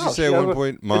 Didn't she No, say at one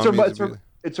point, "Mom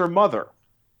it's her mother.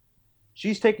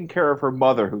 She's taking care of her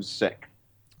mother who's sick.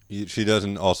 She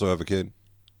doesn't also have a kid?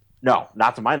 No,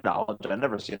 not to my knowledge. I've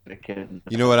never seen a kid.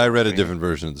 You know what? I read a different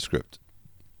version of the script.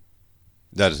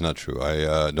 That is not true.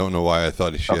 I don't know why I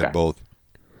thought she had both.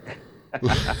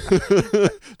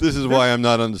 This is why I'm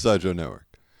not on the Sideshow Network.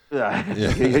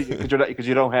 Because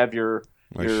you don't have your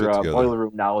boiler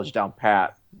room knowledge down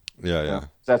pat. Yeah.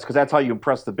 That's how you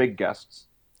impress the big guests.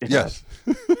 Yes.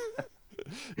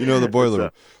 You know, the boiler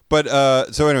room. But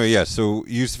so anyway, yes. So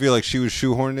you used to feel like she was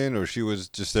shoehorned in, or she was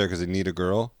just there because they need a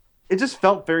girl. It just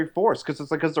felt very forced because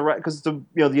it's like because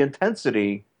the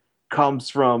intensity comes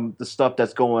from the stuff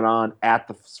that's going on at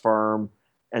the firm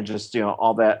and just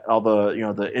all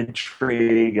the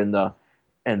intrigue and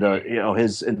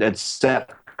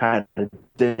Seth kind of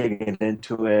digging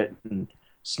into it and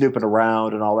snooping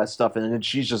around and all that stuff, and then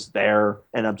she's just there,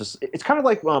 and it's kind of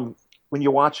like when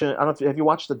you're watching, I don't know if have you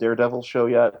watched the Daredevil show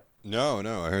yet? No,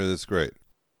 I heard it's great.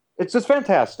 It's just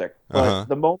fantastic. But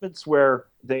the moments where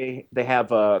they have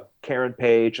Karen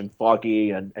Page and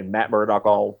Foggy and Matt Murdock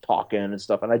all talking and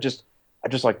stuff, and I just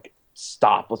like,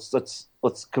 stop. Let's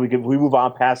can we move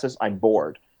on past this? I'm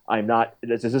bored. I'm not.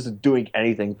 This isn't doing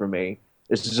anything for me.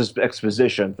 This is just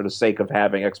exposition for the sake of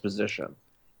having exposition.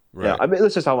 Right. Yeah, I mean,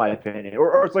 that's just how my opinion.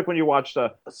 Or it's like when you watch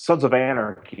Sons of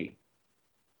Anarchy,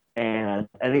 and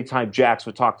anytime Jax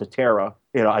would talk to Tara,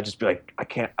 I'd just be like, I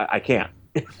can't.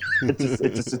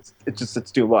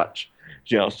 It's too much.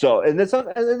 So and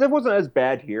it wasn't as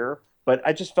bad here, but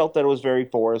I just felt that it was very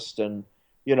forced, and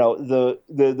the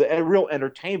real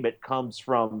entertainment comes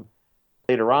from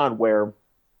later on where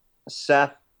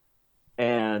Seth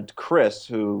and Chris,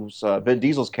 who's Vin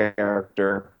Diesel's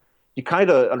character, you kind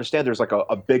of understand there's like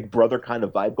a big brother kind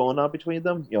of vibe going on between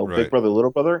them, right. Big brother,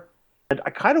 little brother. And I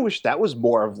kind of wish that was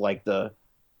more of like the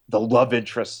love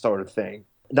interest sort of thing.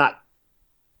 Not,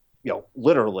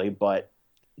 literally, but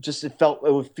just it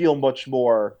would feel much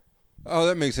more. Oh,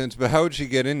 that makes sense. But how would she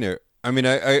get in there? I mean,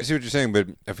 I see what you're saying, but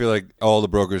I feel like all the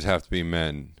brokers have to be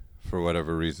men for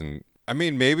whatever reason. I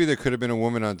mean, maybe there could have been a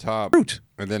woman on top, and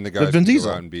then the guys could go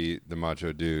out and be the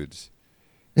macho dudes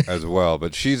as well.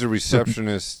 But she's a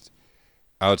receptionist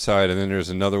outside, and then there's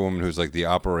another woman who's like the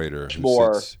operator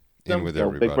who sits in with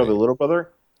everybody. Big brother, little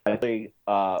brother. I think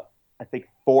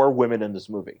 4 women in this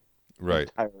movie.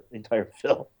 Right. The entire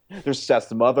film. There's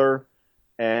Seth's mother,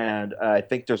 and I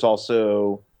think there's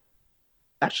also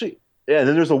actually. Yeah, and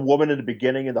then there's a woman in the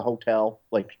beginning in the hotel,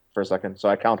 like for a second. So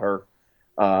I count her.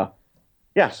 So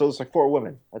it's like 4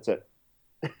 women. That's it.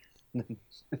 And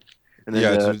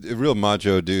then, it's a real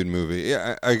macho dude movie.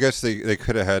 Yeah, I guess they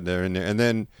could have had her in there. And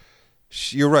then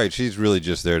you're right. She's really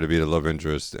just there to be the love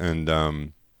interest. And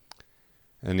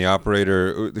the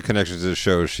operator, the connections to the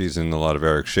show, she's in a lot of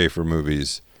Eric Schaefer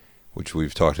movies, which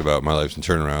we've talked about, My Life's in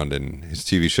Turnaround and his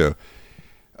TV show.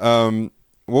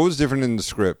 What was different in the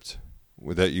script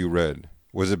that you read?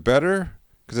 Was it better?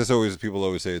 Because that's always, people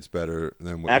always say it's better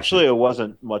than what. Actually, it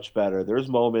wasn't much better. There's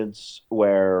moments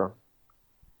where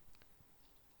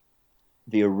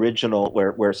the original,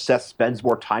 where Seth spends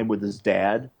more time with his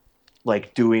dad,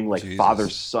 like doing like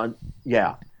father-son,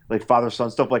 like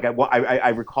father-son stuff. Like I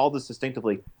recall this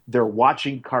distinctively. They're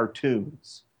watching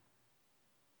cartoons,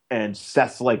 and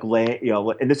Seth's like laying,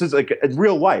 and this is like in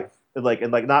real life, like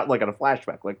not like in a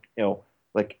flashback, like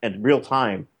like in real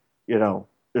time.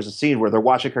 There's a scene where they're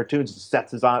watching cartoons and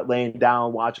Seth is laying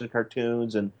down watching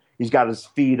cartoons and he's got his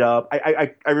feet up.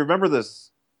 I remember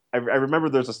this. I remember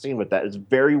there's a scene with that. It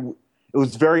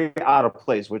was very out of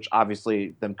place, which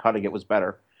obviously them cutting it was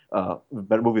better. The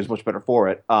movie was much better for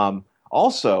it.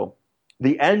 Also,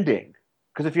 the ending,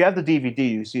 because if you have the DVD,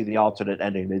 you see the alternate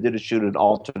ending. They did shoot an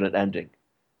alternate ending,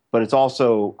 but it's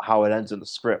also how it ends in the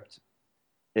script.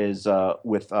 is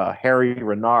with Harry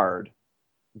Renard,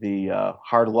 the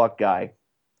hard luck guy,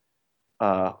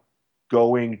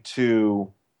 going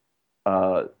to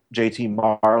JT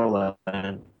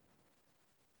Marlin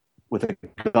with a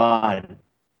gun.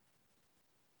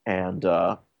 And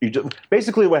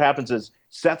basically what happens is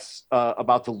Seth's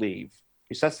about to leave.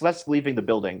 Seth's leaving the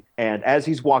building. And as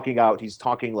he's walking out, he's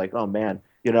talking like, oh, man,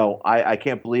 I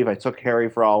can't believe I took Harry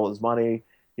for all his money.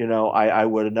 I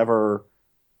would have never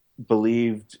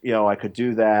believed, I could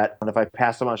do that. And if I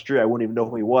passed him on the street, I wouldn't even know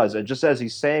who he was. And just as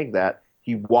he's saying that,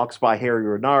 he walks by Harry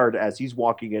Renard as he's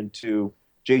walking into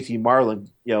JT Marlin,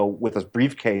 with a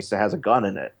briefcase that has a gun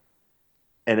in it.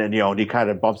 And then, and he kind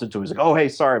of bumps into him. He's like, oh, hey,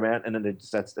 sorry, man. And then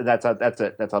that's it. That's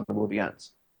how the movie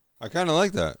ends. I kind of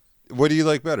like that. What do you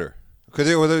like better? Because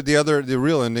the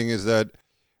real ending is that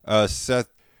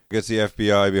Seth gets the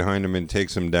FBI behind him and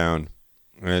takes him down.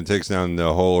 And takes down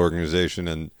the whole organization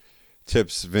and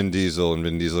tips Vin Diesel, and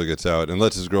Vin Diesel gets out and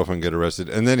lets his girlfriend get arrested.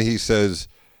 And then he says,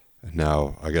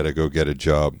 now I got to go get a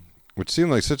job, which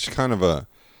seemed like such kind of a...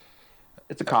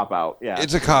 It's a cop-out, yeah.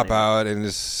 It's a cop-out, and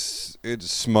it's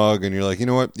smug, and you're like, you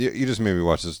know what? You just made me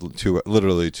watch this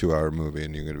literally 2-hour movie,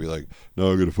 and you're going to be like,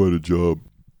 no, I got to find a job.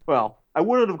 Well, I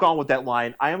wouldn't have gone with that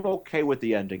line. I am okay with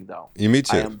the ending, though. Me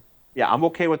too. I'm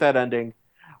okay with that ending.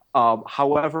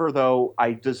 However, though,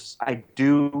 I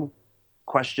do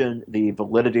question the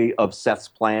validity of Seth's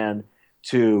plan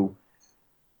to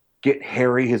get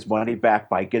Harry his money back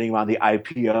by getting him on the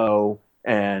IPO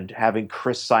and having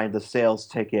Chris sign the sales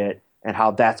ticket, and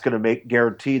how that's going to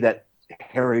guarantee that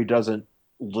Harry doesn't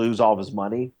lose all of his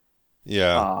money.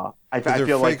 Yeah, I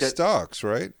feel fake like stocks,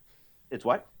 right? It's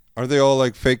what? Are they all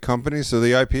like fake companies? So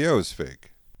the IPO is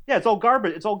fake. Yeah, it's all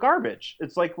garbage. It's all garbage.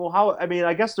 It's like, well, how? I mean,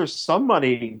 I guess there's some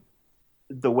money.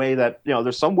 The way that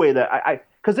there's some way that I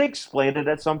because they explained it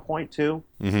at some point too.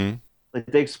 Mm-hmm. Like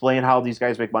they explain how these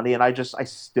guys make money, and I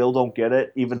still don't get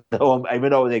it, even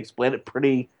though they explain it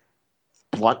pretty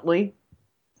bluntly.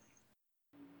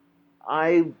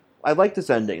 I like this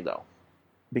ending though,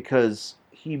 because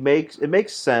it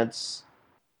makes sense.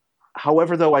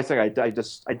 However, though, I think I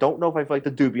don't know if I like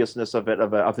the dubiousness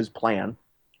of his plan.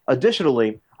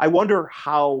 Additionally, I wonder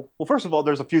how. Well, first of all,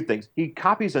 there's a few things. He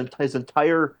copies his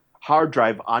entire hard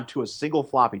drive onto a single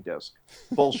floppy disk.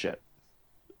 Bullshit.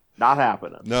 Not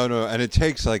happening. No, and it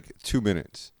takes like 2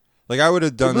 minutes. Like I would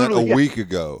have done that a week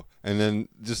ago, and then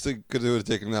just because it would have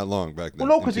taken that long back then.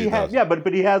 Well, no, because he had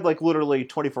but he had like literally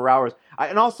 24 hours,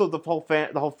 and also the whole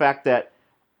fact that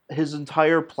his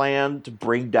entire plan to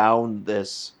bring down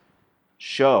this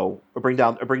show or bring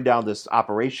down this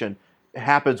operation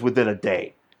happens within a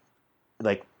day.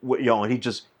 Like and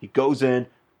he goes in,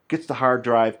 gets the hard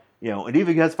drive. And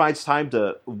even finds time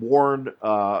to warn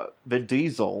Vin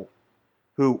Diesel,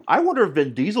 who I wonder if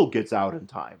Vin Diesel gets out in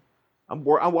time. I'm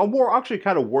more actually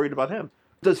kind of worried about him.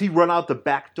 Does he run out the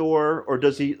back door, or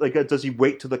does he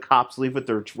wait till the cops leave with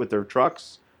their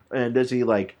trucks? And does he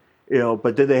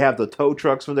but did they have the tow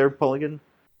trucks when they're pulling in?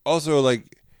 Also,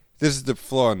 this is the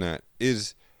flaw in that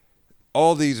is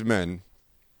all these men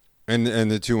and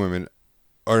the 2 women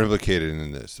are implicated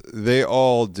in this. They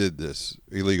all did this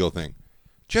illegal thing.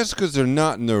 Just because they're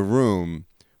not in the room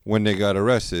when they got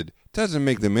arrested doesn't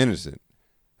make them innocent.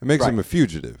 It makes them a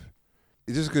fugitive.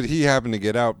 Just because he happened to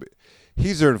get out,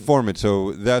 he's their informant,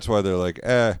 so that's why they're like,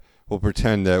 we'll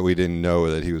pretend that we didn't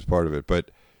know that he was part of it.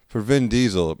 But for Vin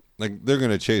Diesel, they're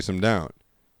going to chase him down.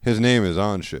 His name is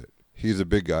on shit. He's a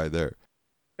big guy there.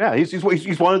 Yeah, he's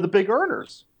one of the big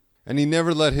earners. And he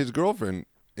never let his girlfriend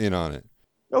in on it.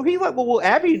 No, he let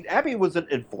Abby was an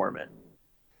informant.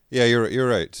 Yeah, you're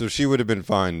right. So she would have been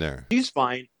fine there. She's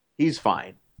fine. He's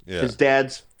fine. Yeah. His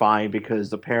dad's fine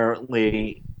because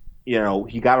apparently,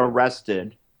 he got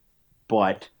arrested,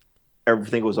 but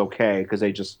everything was okay because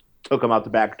they just took him out the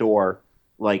back door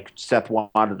like Seth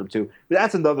wanted him to. But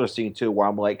that's another scene too where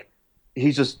I'm like,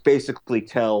 he just basically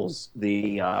tells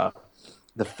the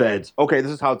feds, okay,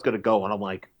 this is how it's gonna go, and I'm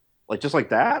like just like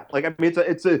that. I mean,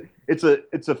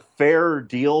 it's a fair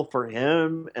deal for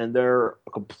him, and they're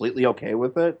completely okay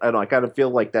with it. I don't know. I kind of feel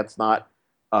like that's not.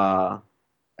 I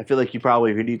feel like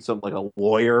you need some a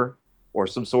lawyer or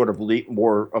some sort of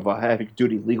more of a heavy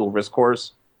duty legal risk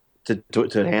course to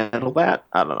handle that.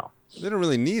 I don't know. They don't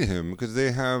really need him because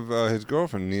they have his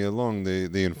girlfriend Nia Long,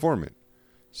 the informant,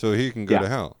 so he can go to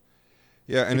hell.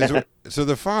 Yeah, and so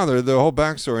the father, the whole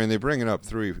backstory, and they bring it up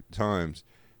 3 times.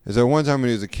 Is that one time when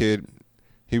he was a kid,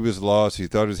 he was lost. He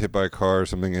thought he was hit by a car or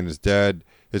something, and his dad,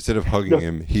 instead of hugging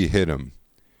him, he hit him.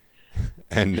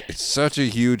 And it's such a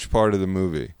huge part of the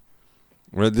movie.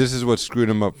 This is what screwed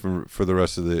him up for the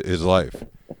rest of his life.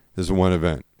 This one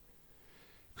event.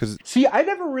 See, I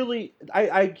never really.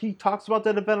 He talks about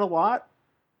that event a lot,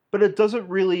 but that doesn't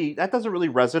really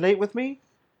resonate with me.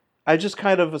 I just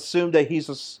kind of assumed that he's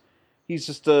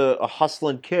just a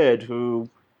hustling kid who,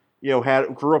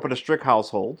 grew up in a strict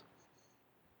household,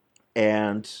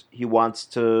 and he wants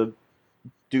to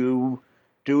do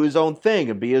his own thing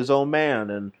and be his own man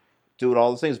and doing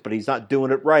all those things, but he's not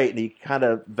doing it right, and he kind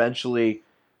of eventually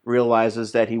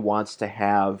realizes that he wants to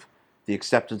have the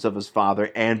acceptance of his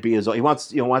father and be his own. He wants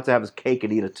to have his cake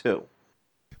and eat it too.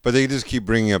 But they just keep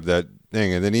bringing up that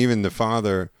thing, and then even the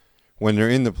father, when they're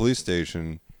in the police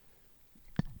station,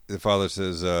 the father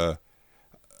says, "Let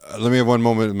me have one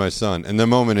moment with my son," and the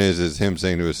moment is him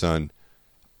saying to his son,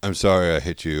 "I'm sorry I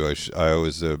hit you. I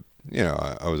was a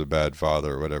bad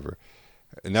father or whatever."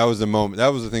 And that was the moment.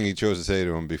 That was the thing he chose to say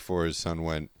to him before his son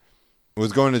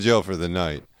was going to jail for the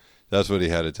night. That's what he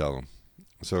had to tell him.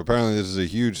 So apparently this is a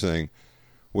huge thing,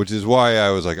 which is why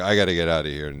I was like, I got to get out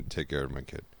of here and take care of my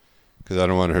kid, because I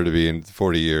don't want her to be in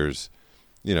 40 years,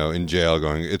 in jail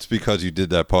going, "It's because you did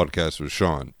that podcast with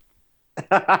Sean."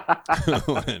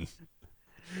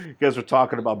 You guys were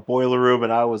talking about Boiler Room,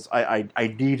 and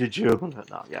I needed you.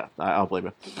 No, yeah, I don't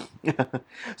blame you.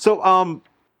 So,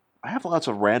 I have lots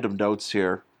of random notes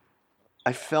here.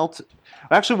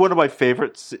 Actually, one of my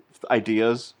favorite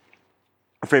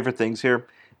favorite things here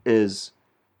is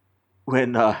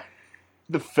when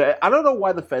the Fed. I don't know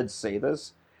why the feds say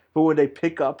this, but when they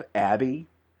pick up Abby,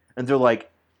 and they're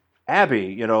like,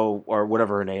 "Abby," or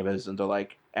whatever her name is, and they're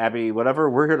like, "Abby,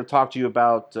 whatever, we're here to talk to you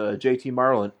about JT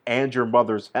Marlin and your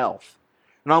mother's health."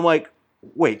 And I'm like,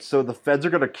 wait, so the feds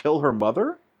are going to kill her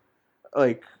mother?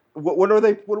 Like, what are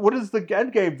they? What is the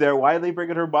end game there? Why are they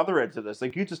bringing her mother into this?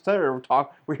 Like, you just tell her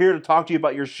we're here to talk to you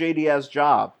about your shady ass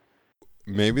job.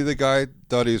 Maybe the guy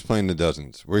thought he was playing the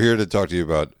dozens. We're here to talk to you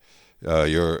about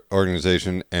your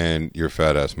organization and your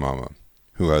fat ass mama,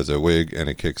 who has a wig and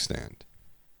a kickstand.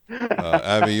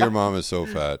 Abby, your mom is so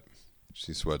fat,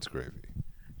 she sweats gravy.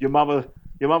 Your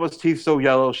mama's teeth so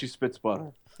yellow she spits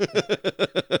butter.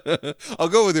 I'll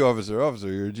go with you, officer.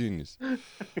 Officer, you're a genius.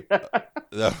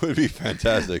 That would be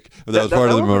fantastic. If that was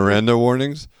part of the Miranda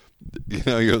warnings. You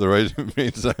have the right to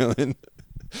remain silent.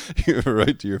 You have a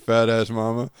right to your fat ass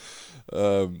mama.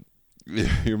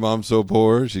 Your mom's so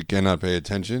poor she cannot pay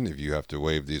attention if you have to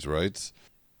waive these rights.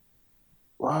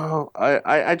 Wow,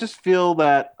 I just feel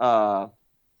that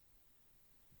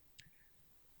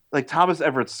like Thomas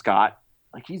Everett Scott,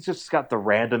 like he's just got the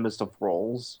randomest of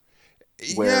roles.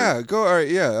 All right,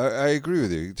 yeah, I agree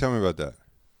with you. Tell me about that.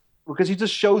 Because he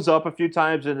just shows up a few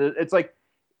times, and it's like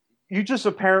you just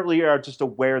apparently are just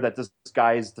aware that this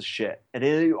guy is the shit,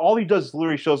 and all he does is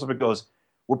literally shows up and goes,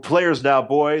 "We're players now,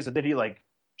 boys," and then he like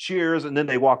cheers, and then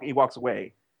he walks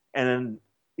away, and then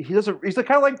he doesn't. He's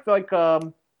kind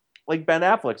of like Ben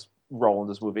Affleck's role in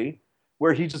this movie,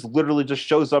 where he just literally just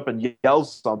shows up and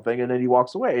yells something, and then he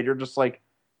walks away, and you're just like,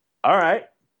 all right,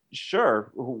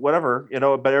 sure, whatever,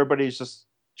 but everybody just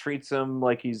treats him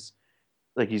like he's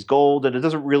gold, and it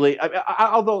doesn't really.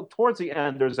 Although towards the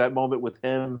end, there's that moment with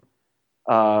him,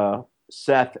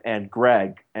 Seth, and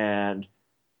Greg, and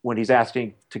when he's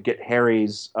asking to get Harry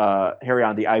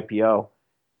on the IPO,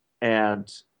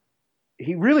 and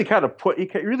he really kind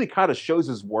of shows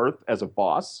his worth as a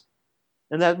boss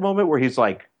in that moment where he's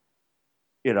like,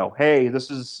 hey, this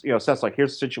is, Seth's like,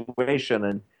 here's the situation,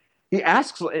 and he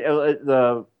asks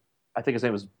I think his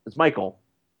name is Michael.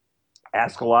 He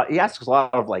asks a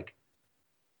lot of like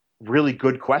really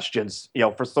good questions,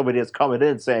 for somebody that's coming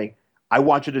in saying, I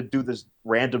want you to do this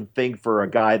random thing for a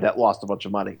guy that lost a bunch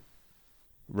of money.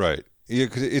 Right. Yeah,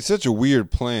 because it's such a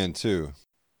weird plan too.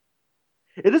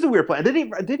 It is a weird plan.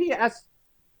 Did he ask?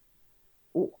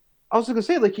 I was going to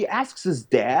say, like, he asks his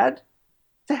dad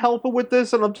to help him with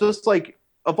this, and I'm just like,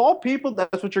 of all people,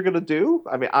 that's what you're going to do?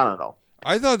 I mean, I don't know.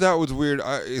 I thought that was weird.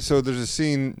 So there's a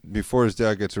scene before his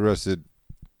dad gets arrested,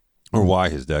 or why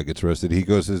his dad gets arrested. He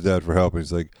goes to his dad for help, and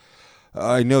he's like,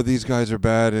 I know these guys are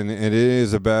bad, and it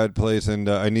is a bad place, and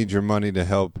I need your money to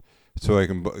help so I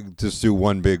can just do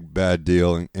one big bad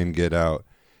deal and get out.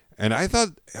 And I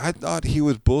thought he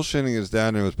was bullshitting his dad,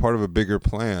 and it was part of a bigger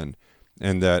plan,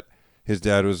 and that his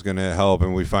dad was going to help,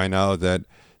 and we find out that,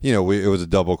 it was a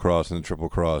double cross and a triple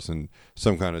cross and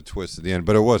some kind of twist at the end,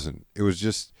 but it wasn't. It was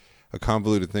just a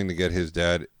convoluted thing to get his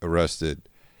dad arrested.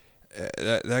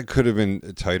 That could have been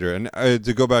tighter. And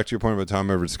to go back to your point about Tom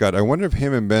Everett Scott, I wonder if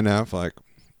him and Ben Affleck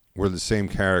were the same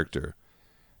character.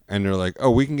 And they're like,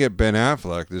 oh, we can get Ben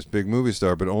Affleck, this big movie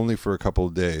star, but only for a couple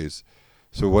of days.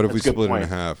 So what if we split it in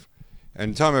half?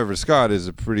 And Tom Everett Scott is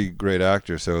a pretty great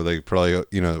actor, so they probably,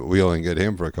 we only get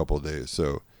him for a couple of days.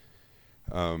 So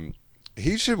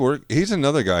He should work. He's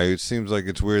another guy who seems like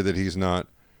it's weird that he's not.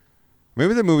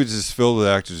 Maybe the movie's just filled with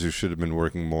actors who should have been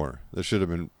working more. They should have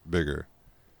been bigger.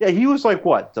 Yeah, he was like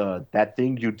what That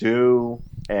Thing You Do,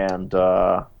 and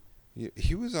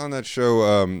He was on that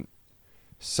show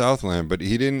Southland, but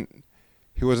he didn't.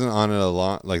 He wasn't on it a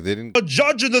lot. Like they didn't. A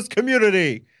judge in this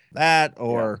community. That,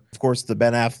 or of course, the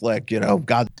Ben Affleck.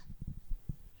 God.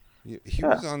 He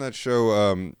was on that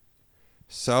show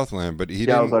Southland, but he yeah, I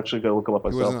didn't. was actually gonna look him up He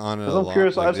myself. wasn't on it a 'Cause I'm lot.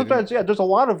 curious. Like, Sometimes, there's a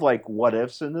lot of like what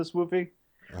ifs in this movie.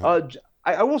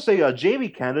 I will say Jamie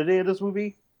Kennedy in this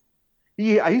movie.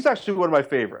 He's actually one of my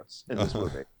favorites in this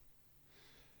movie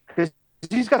because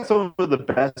he's got some of the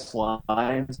best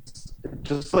lines.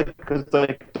 Just like because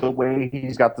like the way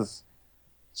he's got this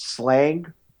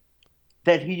slang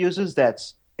that he uses,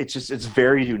 it's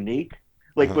very unique.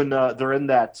 Like when they're in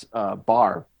that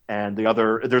bar and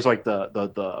there's like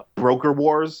the broker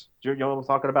wars. You know what I'm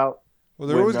talking about? Well,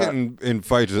 they're always getting in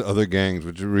fights with other gangs,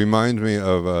 which reminds me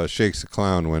of Shakes the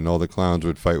Clown when all the clowns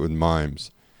would fight with mimes.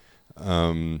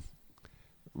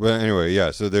 Well, anyway,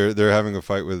 yeah. So they're having a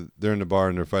fight they're in the bar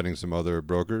and they're fighting some other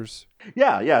brokers.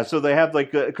 Yeah. So they have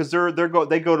like because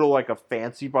they go to like a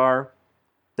fancy bar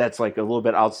that's like a little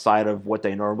bit outside of what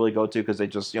they normally go to because they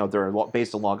just they're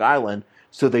based in Long Island,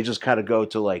 so they just kind of go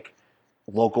to like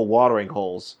local watering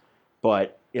holes.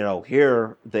 But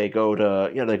here they go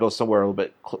to they go somewhere a little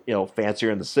bit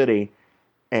fancier in the city,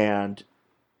 and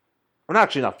well,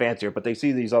 actually not fancier, but they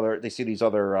see these other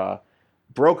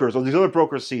brokers, or these other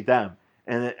brokers see them,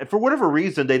 and for whatever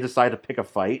reason they decide to pick a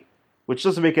fight, which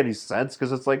doesn't make any sense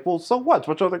because it's like, well, so what?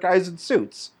 Bunch of other guys in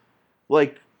suits,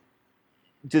 like.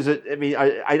 Does it? I mean,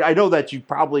 I know that you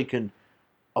probably can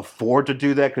afford to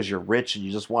do that because you're rich and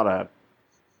you just want to,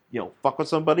 fuck with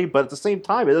somebody. But at the same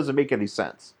time, it doesn't make any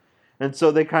sense. And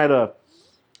so they kind of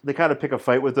pick a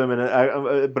fight with them.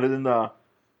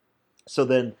 So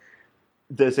then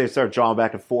they start jawing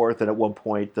back and forth. And at one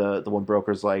point, the one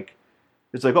broker's like,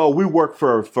 it's like, oh, we work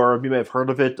for a firm. You may have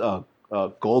heard of it,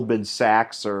 Goldman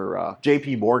Sachs or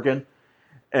J.P. Morgan.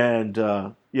 And,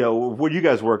 where do you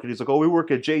guys work? And he's like, oh, we work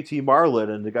at J.T. Marlin.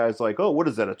 And the guy's like, oh, what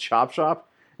is that, a chop shop?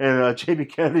 And Jamie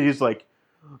Kennedy's like,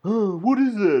 oh, what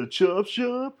is that, a chop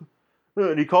shop?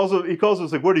 And he calls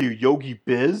us like, what are you, Yogi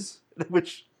Biz?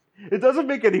 Which, it doesn't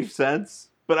make any sense.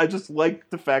 But I just like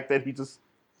the fact that he just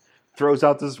throws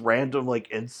out this random,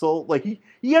 like, insult. Like,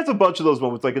 he has a bunch of those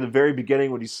moments, like in the very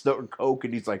beginning when he's snorting coke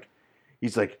and he's like,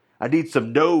 I need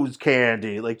some nose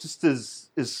candy. Like, just his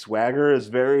swagger is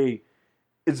very...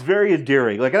 It's very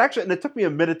endearing. Like it took me a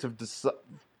minute to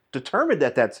determine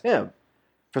that that's him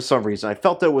for some reason. I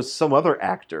felt there was some other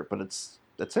actor, but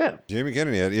that's him. Jamie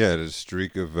Kennedy had a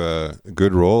streak of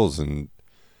good roles, and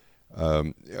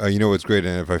what's great,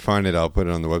 and if I find it, I'll put it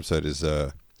on the website. Is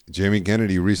Jamie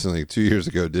Kennedy recently, 2 years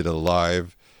ago, did a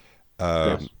live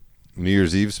New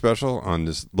Year's Eve special on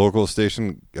this local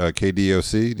station,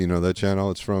 KDOC. Do you know that channel?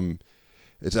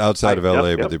 It's outside of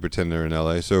LA, but they pretend they're in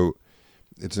LA. So.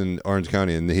 It's in Orange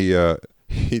County, and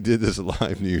he did this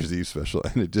live New Year's Eve special,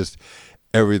 and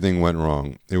everything went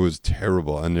wrong. It was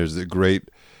terrible, and there's a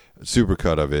great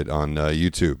supercut of it on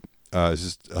YouTube. It's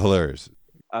just hilarious. So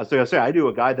I was gonna say I knew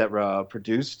a guy that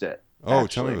produced it. Oh,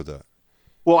 tell me about that.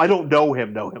 Well, I don't know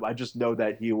him. I just know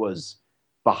that he was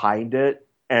behind it,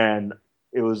 and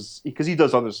it was because he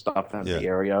does other stuff in the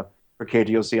area for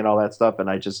KDOC and all that stuff. And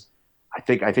I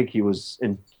think he was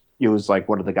like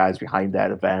one of the guys behind that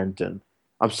event, and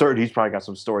I'm certain he's probably got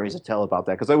some stories to tell about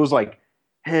that because it was like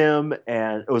him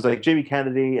and it was like Jamie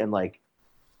Kennedy and like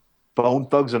Bone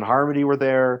Thugs and Harmony were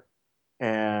there,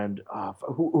 and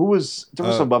who was there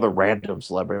was some other random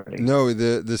celebrity. No,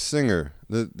 the singer,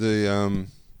 the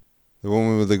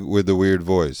woman with the weird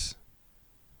voice,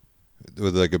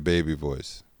 with like a baby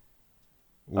voice.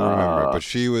 We'll remember it. But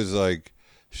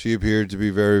she appeared to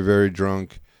be very, very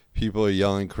drunk. People are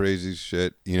yelling crazy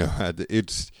shit.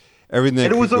 It's. Everything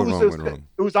that could go wrong went wrong.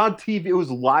 It was on TV. It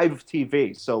was live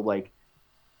TV. So, like,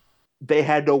 they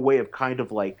had no way of kind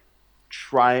of, like,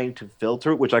 trying to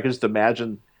filter it, which I can just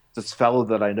imagine this fellow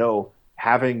that I know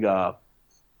having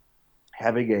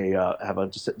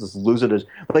just losing his...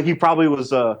 Like, he probably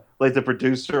was, like, the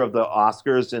producer of the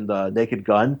Oscars in the Naked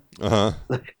Gun. Uh-huh.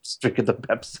 Like, drinking the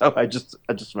Pepsi. I just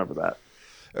remember that.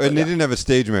 And they didn't have a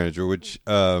stage manager, which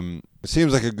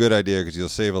seems like a good idea because you'll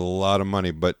save a lot of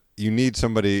money, but you need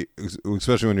somebody,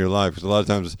 especially when you're live, because a lot of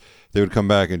times they would come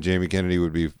back and Jamie Kennedy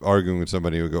would be arguing with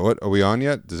somebody who would go, what, are we on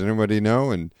yet? Does anybody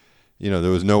know? And, there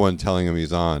was no one telling him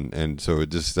he's on. And so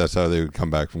that's how they would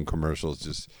come back from commercials.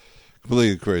 Just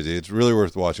completely crazy. It's really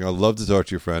worth watching. I'd love to talk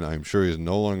to your friend. I'm sure he's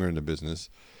no longer in the business.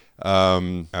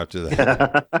 After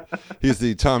that, he's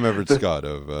the Tom Everett Scott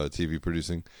of TV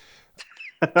producing.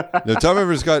 No, Tom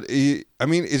Everett Scott.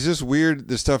 It's just weird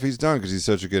the stuff he's done because he's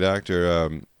such a good actor.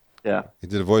 Yeah. He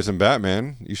did a voice in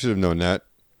Batman. You should have known that.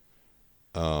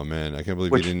 Oh man, I can't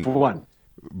believe Which he didn't. one?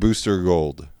 Booster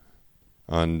Gold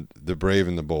on The Brave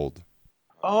and the Bold.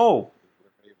 Oh.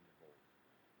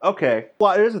 Okay.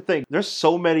 Well, here's the thing. There's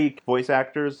so many voice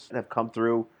actors that have come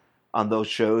through on those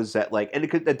shows that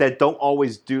that don't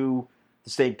always do the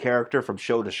same character from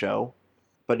show to show.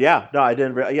 But yeah, no, I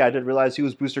didn't realize he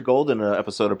was Booster Gold in an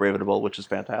episode of Brave and the Bold, which is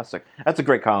fantastic. That's a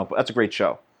great comic. That's a great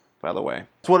show, by the way.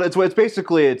 It's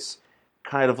basically it's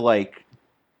kind of like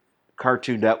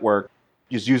Cartoon Network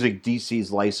just using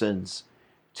DC's license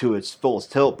to its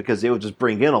fullest tilt because they would just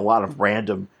bring in a lot of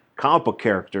random comic book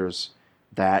characters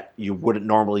that you wouldn't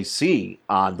normally see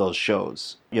on those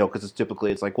shows, because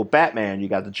it's like, well, Batman, you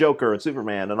got the Joker and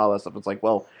Superman and all that stuff. It's like,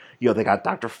 well, they got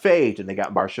Dr. Fate and they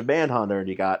got Martian Manhunter and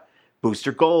you got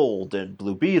Booster Gold and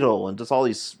Blue Beetle and just all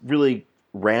these really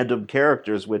random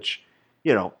characters, which,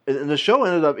 and the show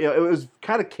ended up, it was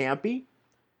kind of campy.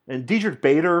 And Diedrich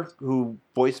Bader, who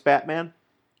voiced Batman,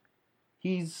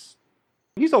 he's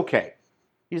okay.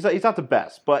 He's not the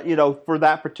best, but for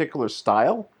that particular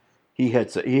style, he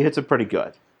hits it. He hits it pretty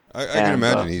good. I can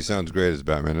imagine he sounds great as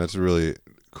Batman. That's a really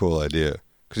cool idea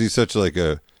because he's such like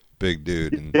a big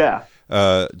dude. And, yeah.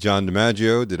 John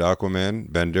DiMaggio did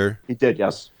Aquaman. Bender. He did,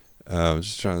 yes. I'm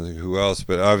just trying to think who else,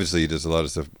 but obviously he does a lot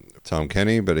of stuff. Tom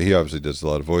Kenny, but he obviously does a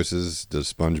lot of voices.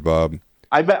 Does SpongeBob.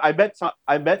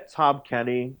 I met Tom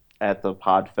Kenny at the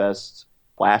Podfest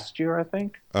last year, I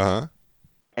think. Uh huh.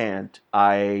 And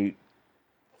I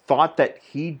thought that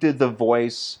he did the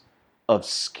voice of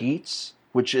Skeets,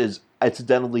 which is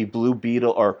incidentally Blue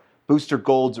Beetle or Booster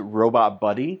Gold's robot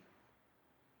buddy,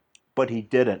 but he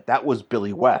didn't. That was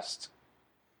Billy West.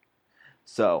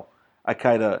 So I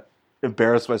kind of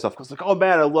embarrassed myself. I was like, "Oh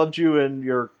man, I loved you and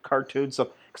your cartoon stuff."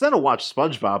 Because I don't watch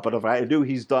SpongeBob, but if I knew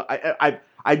he's done,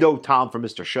 I know Tom from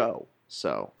Mr. Show.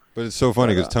 So, but it's so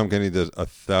funny because Tom Kenny does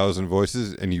 1,000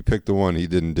 voices, and you pick the one he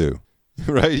didn't do.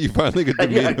 Right? You finally get to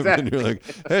meet him, and you're like,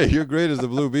 "Hey, you're great as the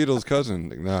Blue Beetle's cousin."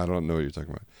 Like, nah, I don't know what you're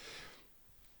talking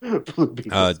about. Blue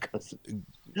Beetle's cousin.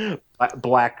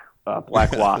 Black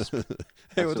Wasp.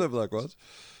 Hey, what's up, Black Wasp?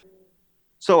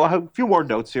 So I have a few more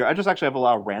notes here. I just actually have a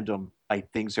lot of random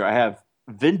things here. I have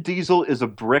Vin Diesel is a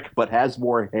brick but has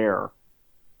more hair.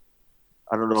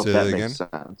 I don't know if that makes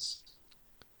sense.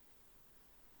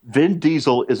 Vin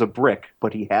Diesel is a brick,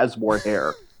 but he has more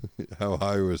hair. How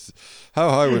high was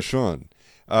Sean?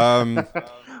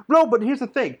 No, but here's the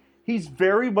thing. He's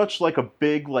very much like a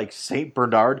big, like Saint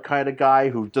Bernard kind of guy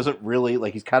who doesn't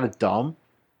really he's kind of dumb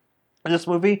in this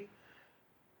movie,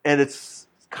 and it's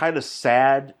kind of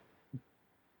sad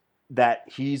that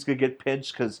he's gonna get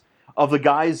pinched because of the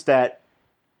guys that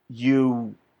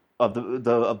of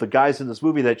the guys in this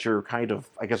movie that you're kind of,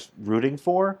 I guess, rooting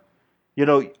for.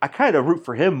 I kind of root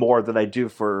for him more than I do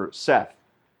for Seth.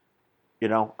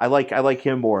 I like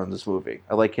him more in this movie.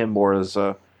 I like him more as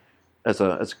a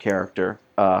character.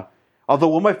 Although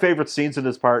one of my favorite scenes in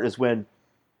this part is when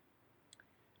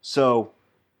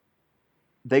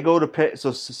they go to pay.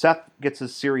 So Seth gets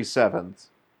his Series 7s,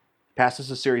 passes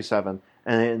his Series 7,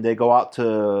 and they go out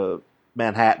to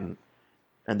Manhattan,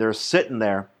 and they're sitting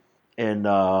there in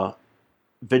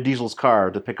Vin Diesel's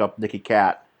car to pick up Nicky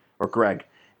Cat or Greg,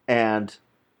 and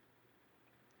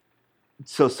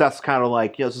so Seth's kind of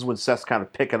like, this is when Seth's kind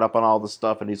of picking up on all this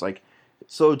stuff, and he's like,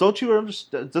 so don't you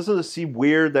understand, doesn't it seem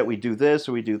weird that we do this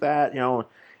or we do that,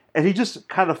 And he just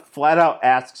kind of flat out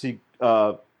asks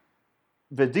Vin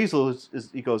Diesel,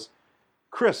 he goes,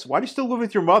 Chris, why do you still live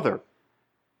with your mother?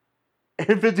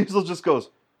 And Vin Diesel just goes,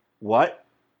 what?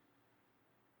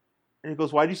 And he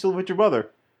goes, why do you still live with your mother?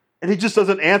 And he just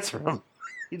doesn't answer him.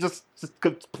 He just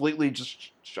completely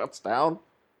just shuts down.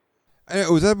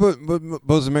 Was that what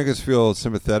supposed to make us feel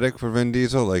sympathetic for Vin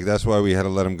Diesel? Like, that's why we had to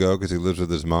let him go, because he lives with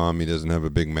his mom. He doesn't have a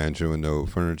big mansion with no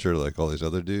furniture like all these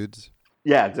other dudes.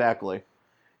 Yeah, exactly.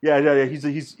 Yeah.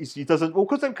 He doesn't, well,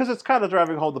 because it's kind of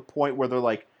driving home the point where they're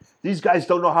like, these guys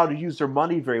don't know how to use their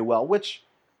money very well, which,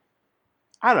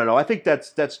 I don't know. I think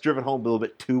that's driven home a little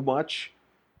bit too much.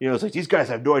 It's like, these guys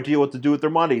have no idea what to do with their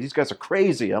money. These guys are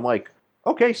crazy. I'm like,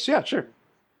 okay, yeah, sure.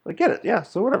 I get it. Yeah,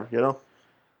 so whatever,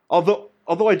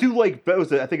 Although I do like, I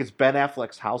think it's Ben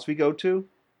Affleck's house we go to.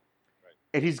 Right.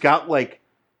 And he's got like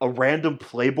a random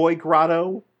Playboy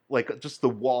grotto, like just the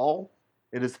wall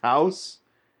in his house.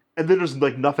 And then there's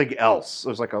like nothing else.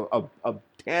 There's like a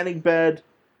tanning bed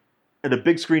and a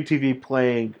big screen TV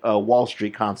playing Wall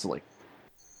Street constantly.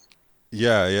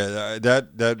 Yeah,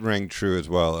 that rang true as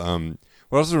well.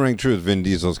 what also rang true with Vin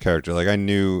Diesel's character. Like I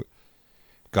knew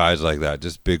guys like that,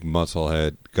 just big muscle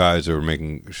head guys who were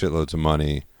making shitloads of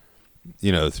money,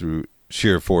 through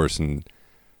sheer force. And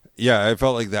yeah, I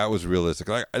felt like that was realistic.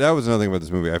 Like that was another thing about this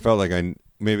movie. I felt like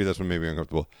maybe that's what made me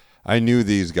uncomfortable. I knew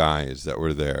these guys that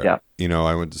were there. Yeah.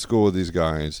 I went to school with these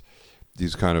guys,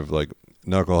 these kind of like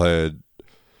knucklehead,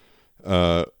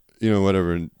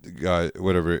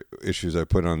 whatever issues I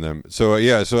put on them.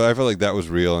 So so I felt like that was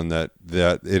real, and that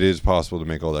it is possible to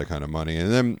make all that kind of money.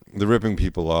 And then the ripping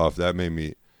people off, that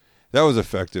was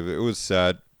effective. It was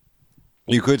sad.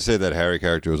 You could say that Harry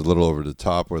character was a little over the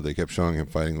top, where they kept showing him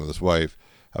fighting with his wife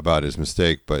about his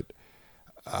mistake, but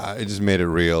it just made it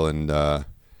real. And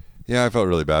I felt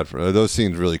really bad for it. Those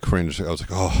scenes really cringed. I was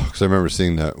like, oh, because I remember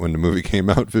seeing that when the movie came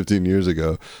out 15 years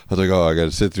ago. I was like, oh, I got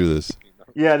to sit through this.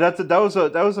 Yeah, that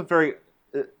was a very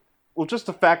well, just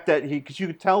the fact that because you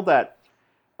could tell that,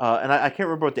 and I can't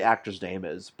remember what the actor's name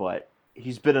is, but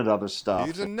he's been in other stuff.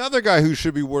 He's another guy who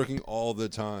should be working all the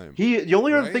time. The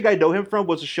only other thing I know him from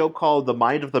was a show called The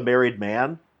Mind of the Married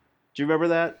Man. Do you remember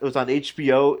that? It was on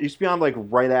HBO. It used to be on like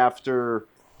right after,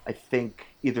 I think,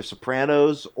 either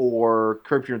Sopranos or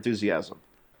Curb Your Enthusiasm.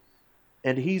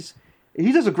 And he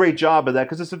does a great job of that,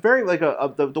 because it's a very like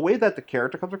the way that the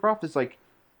character comes across is like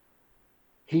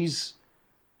he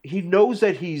knows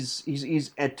that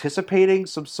he's anticipating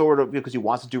some sort of, because he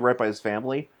wants to do right by his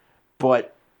family,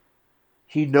 but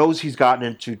he knows he's gotten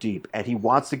in too deep, and he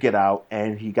wants to get out,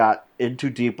 and he got in too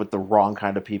deep with the wrong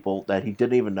kind of people that he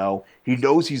didn't even know. He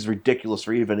knows he's ridiculous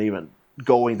for even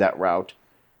going that route,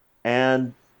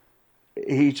 and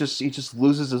he just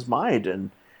loses his mind,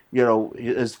 and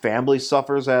his family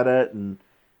suffers at it, and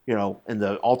in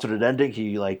the alternate ending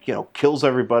he kills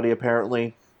everybody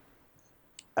apparently.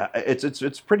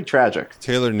 It's pretty tragic.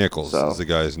 Taylor Nichols is the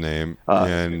guy's name,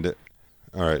 and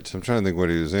all right, so I'm trying to think what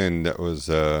he was in. That was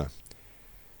I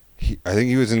think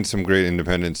he was in some great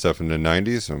independent stuff in the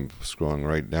 90s. So I'm scrolling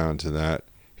right down to that.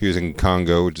 He was in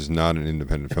Congo, which is not an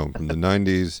independent film from the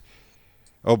 90s.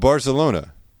 Oh,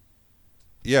 Barcelona.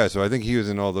 Yeah, so I think he was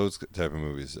in all those type of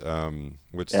movies.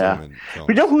 With Stillman films.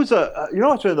 You know who's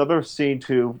what's another scene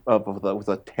too with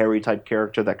a Terry type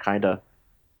character that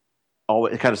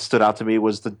it kind of stood out to me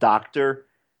was the doctor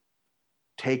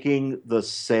taking the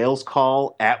sales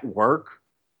call at work,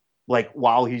 like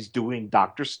while he's doing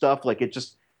doctor stuff. Like it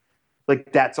just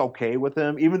like that's okay with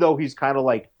him, even though he's kind of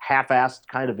like half-assed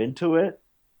kind of into it.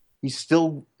 He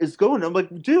still is going. I'm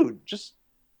like, dude, first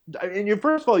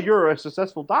of all, you're a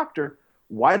successful doctor.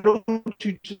 Why don't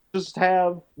you just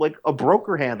have like a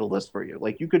broker handle this for you?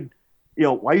 Like you could,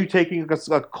 why are you taking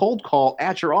a cold call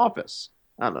at your office?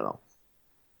 I don't know.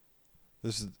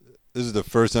 This is the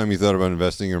first time you thought about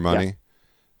investing your money?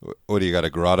 Yeah. What do you got, a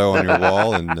grotto on your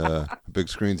wall and a big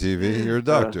screen TV? You're a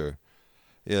doctor.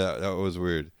 Yeah, that was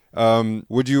weird.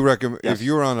 Would you recommend, if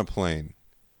you were on a plane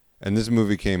and this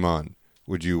movie came on,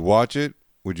 would you watch it?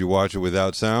 Would you watch it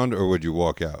without sound, or would you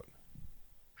walk out?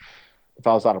 If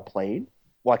I was on a plane?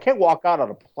 Well, I can't walk out on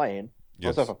a plane. I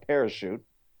also have a parachute.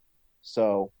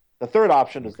 So the third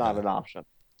option is not an option.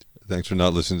 Thanks for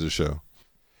not listening to the show.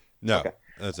 No. Okay.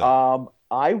 That's it.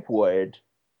 I would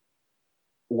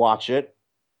watch it,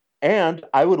 and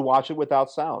I would watch it without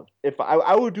sound. If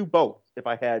I would do both, if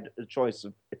I had a choice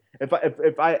of, if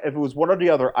it was one or the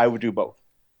other, I would do both.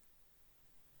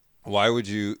 Why would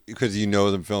you? Because you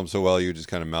know the film so well, you just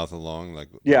kind of mouth along like.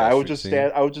 Yeah, I would just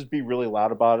stand. I would just be really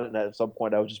loud about it, and at some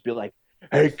point, I would just be like,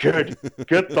 "Hey, kid,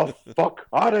 get the fuck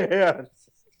out of here!"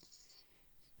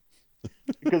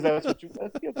 Because that's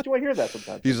what do I hear that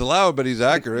sometimes? He's loud, but he's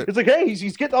accurate. It's like, hey,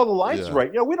 he's getting all the lines right.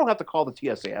 We don't have to call the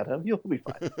TSA at him. He'll be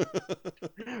fine.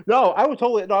 No, I would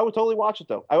totally watch it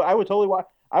though. I would totally watch.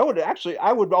 I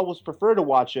would almost prefer to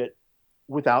watch it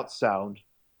without sound,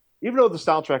 even though the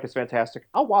soundtrack is fantastic.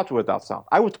 I'll watch it without sound.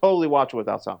 I would totally watch it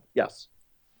without sound. Yes,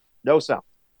 no sound.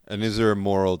 And is there a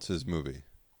moral to this movie?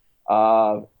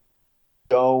 Don't.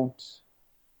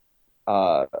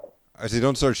 I say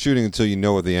don't start shooting until you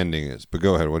know what the ending is. But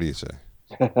go ahead. What do you say?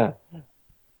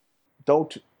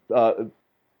 Don't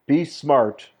be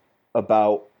smart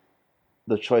about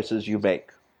the choices you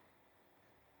make.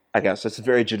 I guess it's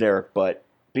very generic, but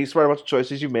be smart about the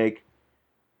choices you make.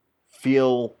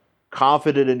 Feel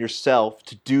confident in yourself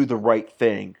to do the right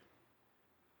thing,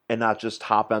 and not just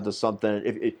hop onto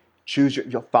something.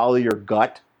 Follow your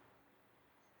gut.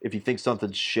 If you think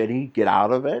something's shitty, get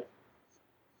out of it.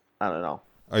 I don't know.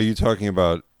 Are you talking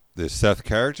about the Seth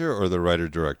character or the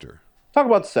writer-director? Talk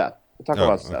about Seth.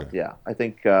 About Seth, okay. Yeah. I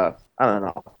think, I don't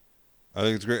know. I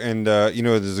think it's great. And,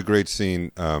 there's a great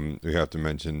scene we have to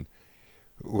mention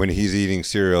when he's eating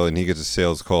cereal and he gets a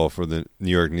sales call for the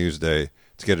New York Newsday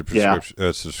to get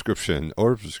a subscription.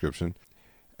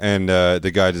 And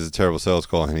the guy does a terrible sales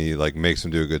call, and he like makes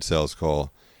him do a good sales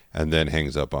call, and then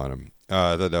hangs up on him.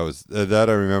 I thought that was that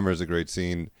I remember as a great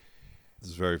scene.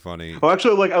 It's very funny. Oh,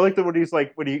 actually, I like the when he's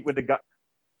like when the guy.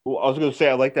 Well, I was going to say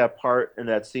I like that part in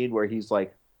that scene where he's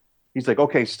like,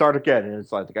 okay, start again, and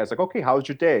it's like the guy's like, okay, how was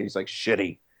your day? He's like,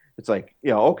 shitty. It's like,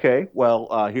 okay,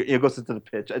 well, here goes into the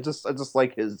pitch. I just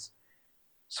like his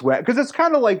swag, because it's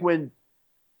kind of like when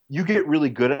you get really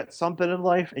good at something in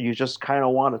life and you just kind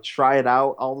of want to try it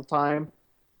out all the time,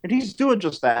 and he's doing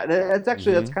just that. And it's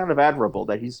actually that's kind of admirable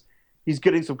that he's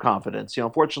getting some confidence.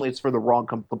 Unfortunately, it's for the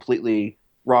completely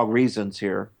wrong reasons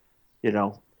here.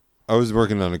 I was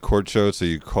working on a court show, so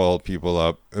you call people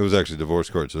up. It was actually divorce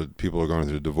court, so people are going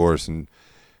through a divorce and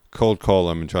cold call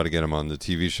them and try to get them on the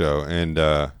TV show. And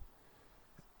I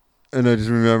just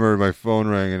remember my phone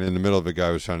rang, and in the middle of it, a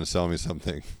guy was trying to sell me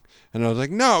something. And I was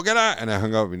like, no, get out. And I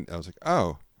hung up, and I was like,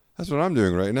 oh, that's what I'm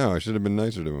doing right now. I should have been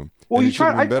nicer to him. Well, you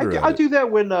try. I do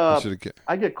that when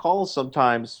I get calls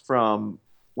sometimes from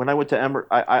when I went to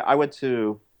I went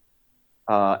to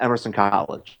Emerson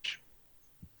College.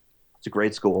 It's a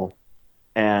great school.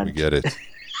 And we get it.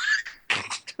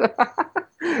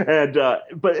 And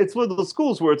but it's one of those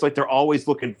schools where it's like they're always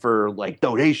looking for like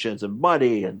donations and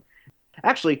money. And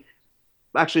actually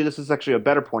this is actually a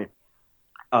better point.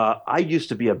 I used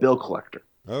to be a bill collector.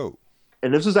 Oh.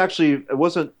 And this was actually, it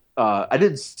wasn't I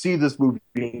didn't see this movie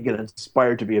being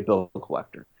inspired to be a bill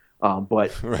collector.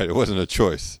 But right, it wasn't a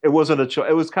choice. It wasn't a choice.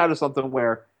 It was kind of something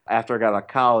where after I got out of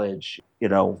college,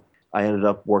 I ended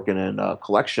up working in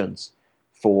collections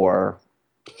for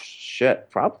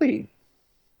probably,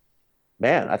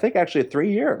 I think actually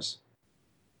 3 years.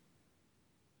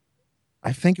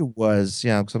 I think it was,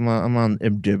 yeah, because I'm on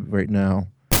IMDb right now.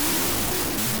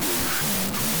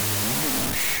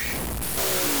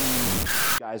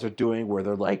 Guys are doing where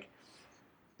they're like,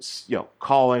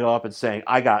 calling up and saying,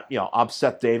 I got, I'm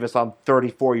Seth Davis, I'm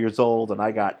 34 years old, and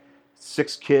I got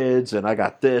 6 kids, and I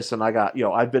got this, and I got,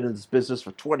 I've been in this business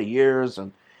for 20 years,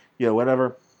 and,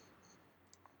 whatever.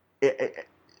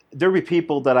 There'd be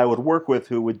people that I would work with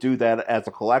who would do that as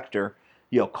a collector,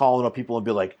 calling up people and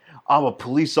be like, I'm a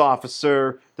police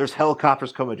officer, there's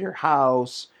helicopters coming to your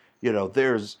house,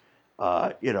 there's,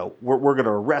 we're going to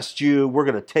arrest you, we're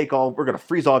going to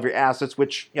freeze all of your assets,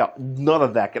 which, none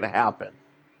of that can happen,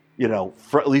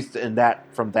 at least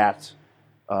from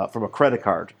a credit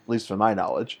card, at least from my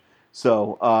knowledge.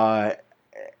 So,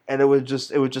 and it would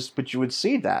just, but you would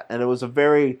see that. And it was a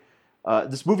very,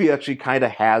 this movie actually kind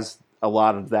of has a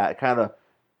lot of that. Kind of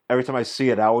every time I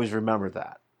see it, I always remember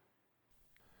that.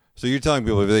 So you're telling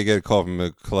people if they get a call from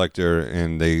a collector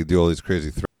and they do all these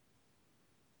crazy threats.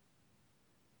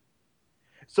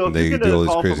 So if you get a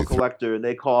call from a collector and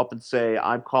they call up and say,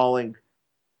 I'm calling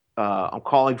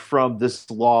from this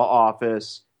law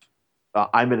office,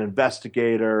 I'm an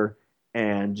investigator,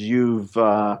 and you've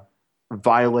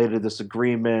violated this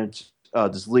agreement,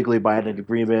 this legally binding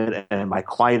agreement, and my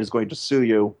client is going to sue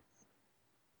you.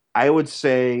 I would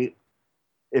say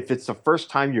if it's the first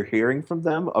time you're hearing from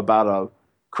them about a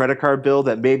credit card bill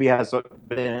that maybe has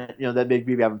been, that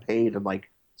maybe you haven't paid in like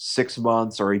 6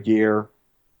 months or a year,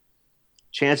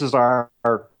 chances are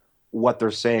what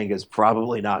they're saying is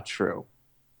probably not true.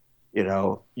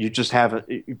 You just haven't,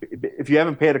 if you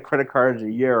haven't paid a credit card in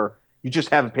a year, you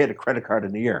just haven't paid a credit card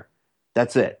in a year.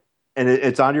 That's it. And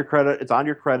it's on your credit. It's on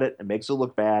your credit. It makes it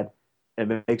look bad.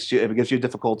 It gives you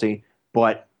difficulty.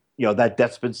 But that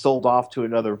debt's been sold off to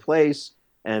another place,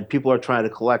 and people are trying to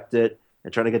collect it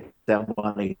and trying to get that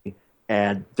money.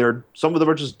 And some of them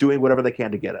are just doing whatever they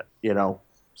can to get it.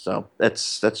 So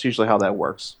that's usually how that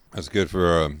works. That's good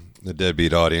for the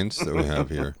deadbeat audience that we have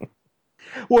here.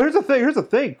 Well, here's the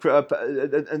thing.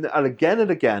 And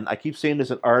again, I keep seeing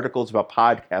this in articles about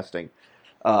podcasting.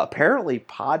 Apparently,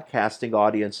 podcasting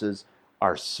audiences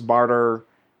are smarter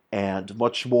and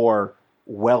much more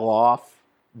well off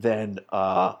than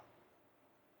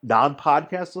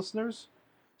non-podcast listeners.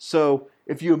 So,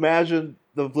 if you imagine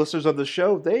the listeners of the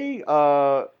show, they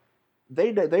don't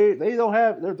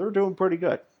have they're doing pretty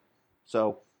good.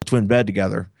 So, twin bed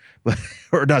together,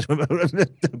 or not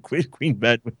queen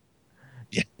bed.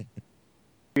 Yeah.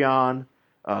 On,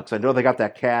 because I know they got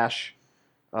that cash.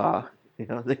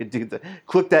 They could do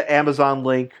click that Amazon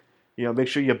link. Make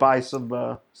sure you buy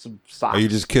some socks. Are you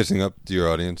just kissing up to your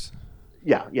audience?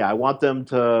 Yeah. I want them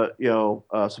to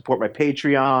support my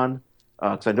Patreon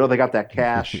because I know they got that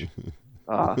cash.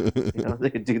 They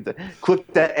could do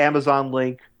click that Amazon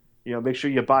link. Make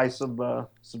sure you buy some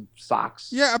socks.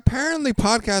 Yeah, apparently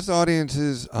podcast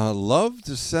audiences love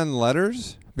to send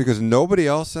letters because nobody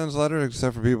else sends letters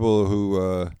except for people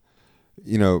who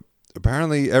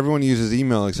apparently everyone uses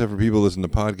email except for people who listen to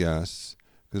podcasts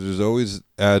because there's always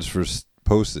ads for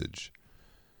postage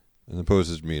and the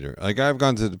postage meter. Like I've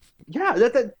gone to. Yeah,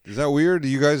 Is that weird? Do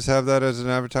you guys have that as an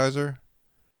advertiser?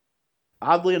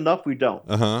 Oddly enough, we don't.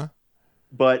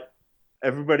 But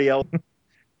everybody else.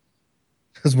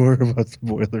 It's more about the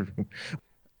boiler room.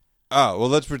 Oh, well,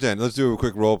 let's pretend. Let's do a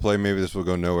quick role play. Maybe this will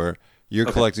go nowhere. You're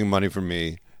collecting money from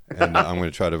me, and I'm going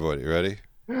to try to avoid it. You ready?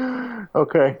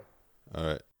 Okay. All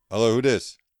right. Hello, who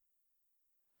this?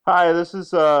 Hi, this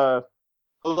is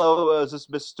hello, is this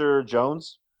Mr.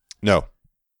 Jones? No.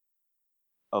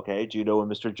 Okay, do you know when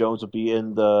Mr. Jones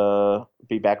will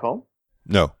be back home?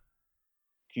 No.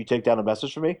 Can you take down a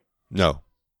message for me? No.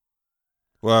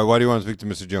 Why do you want to speak to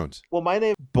Mr. Jones? Well, my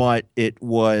name. But it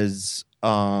was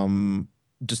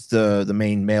just the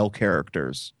main male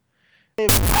characters.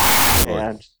 And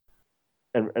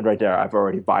right there, I've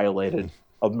already violated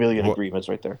a million agreements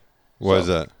right there. Why is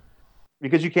that?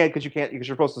 Because you're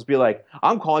supposed to be like,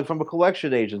 I'm calling from a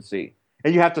collection agency,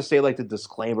 and you have to say like the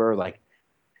disclaimer, like,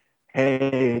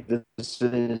 hey, this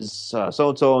is so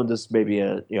and so, and this may be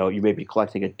you may be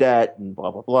collecting a debt, and blah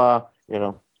blah blah.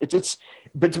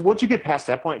 But once you get past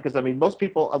that point, because I mean, most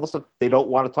people, unless they don't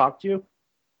want to talk to you,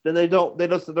 then they're not going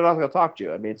to talk to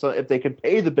you. I mean, so if they can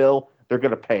pay the bill, they're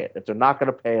going to pay it. If they're not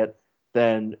going to pay it,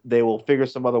 then they will figure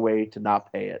some other way to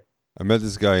not pay it. I met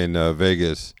this guy in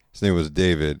Vegas. His name was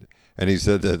David, and he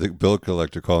said that the bill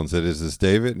collector called and said, "Is this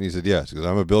David?" And he said, "Yes." Because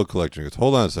I'm a bill collector. He goes,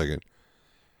 "Hold on a second.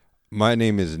 My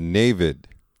name is Navid."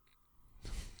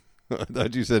 I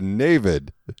thought you said Navid.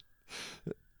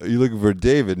 Are you looking for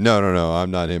David? No. I'm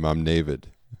not him. I'm Navid.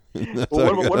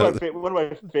 Well, one of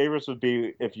my favorites would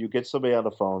be if you get somebody on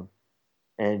the phone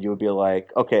and you would be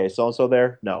like, okay, so-and-so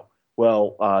there? No.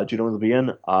 Well, do you know when they'll be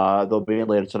in? They'll be in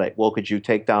later tonight. Well, could you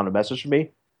take down a message for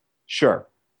me? Sure.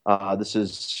 This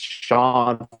is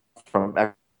Sean from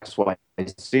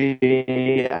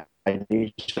XYZ. I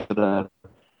need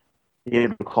you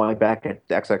to call me back at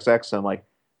XXX. And I'm like,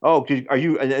 oh, are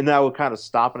you? And I would kind of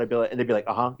stop, and they'd be like,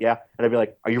 yeah. And I'd be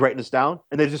like, are you writing this down?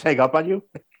 And they just hang up on you.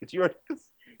 It's your,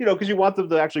 because you want them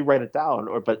to actually write it down,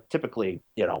 but typically,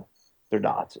 they're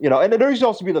not. And there used to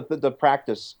also be the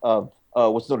practice of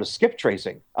what's known as skip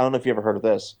tracing. I don't know if you ever heard of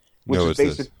this.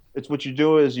 It's what you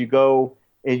do is you go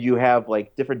and you have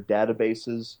like different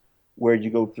databases where you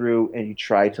go through and you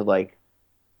try to like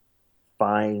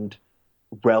find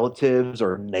relatives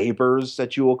or neighbors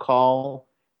that you will call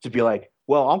to be like,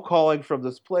 well, I'm calling from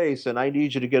this place and I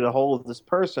need you to get a hold of this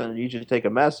person. I need you to take a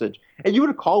message. And you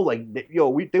would call like,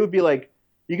 they would be like,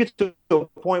 you get to a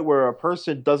point where a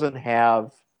person doesn't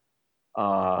have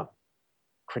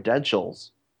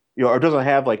credentials, or doesn't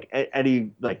have like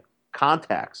any like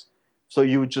contacts. So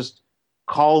you would just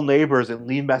call neighbors and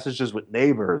leave messages with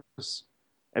neighbors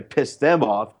and piss them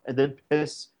off, and then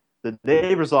piss the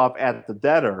neighbors off at the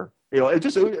debtor.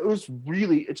 It's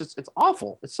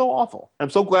awful. It's so awful. I'm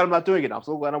so glad I'm not doing it now. I'm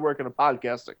so glad I'm working in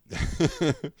podcasting.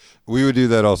 We would do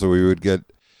that also. We would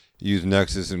use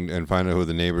Nexus and find out who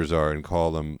the neighbors are and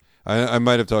call them. I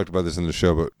might have talked about this in the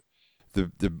show, but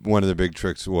the one of the big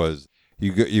tricks was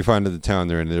you find the town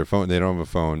they're in, their phone, they don't have a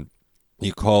phone.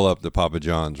 You call up the Papa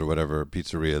John's or whatever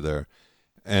pizzeria there,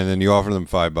 and then you offer them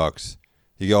 $5.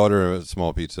 You order a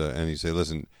small pizza and you say,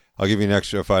 listen, I'll give you an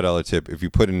extra $5 tip if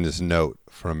you put in this note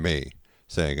from me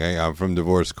saying, hey, I'm from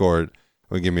Divorce Court.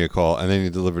 Give me a call. And then you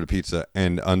deliver the pizza.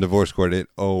 And on Divorce Court, it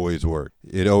always worked.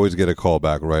 You'd always get a call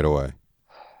back right away.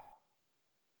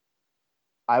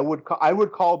 I would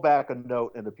call back a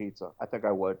note and a pizza. I think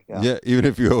I would. Yeah, even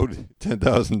if you owed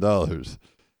 $10,000.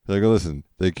 Like, listen,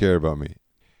 they care about me.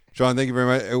 Sean, thank you very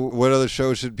much. What other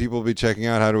shows should people be checking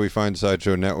out? How do we find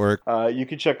Sideshow Network? You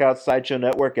can check out Sideshow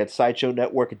Network at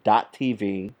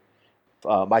sideshownetwork.tv.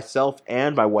 Myself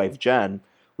and my wife, Jen,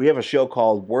 we have a show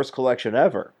called Worst Collection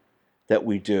Ever that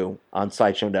we do on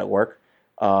Sideshow Network,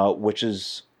 which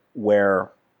is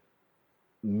where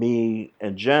me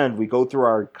and Jen, we go through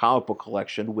our comic book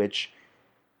collection, which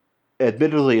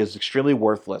admittedly is extremely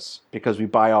worthless because we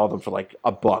buy all of them for like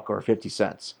 $1 or 50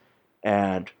 cents.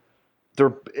 And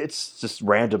it's just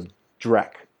random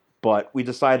dreck. But we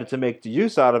decided to make the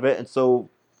use out of it, and so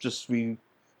we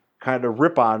kind of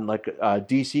rip on like a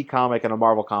DC comic and a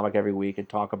Marvel comic every week and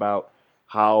talk about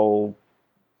how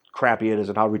crappy it is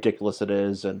and how ridiculous it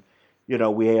is. And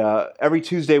we every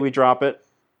Tuesday we drop it.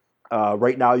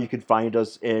 Right now you can find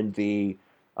us in the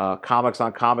Comics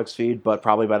on Comics feed, but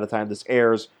probably by the time this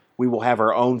airs, we will have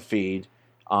our own feed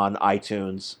on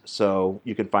iTunes, so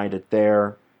you can find it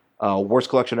there. Worst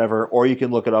Collection Ever, or you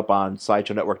can look it up on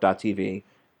SideshowNetwork.tv.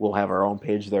 We'll have our own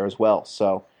page there as well.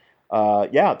 So,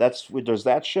 there's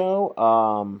that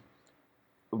show.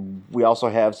 We also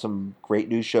have some great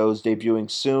new shows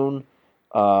debuting soon.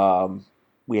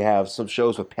 We have some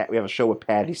shows with we have a show with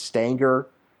Patty Stanger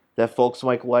that folks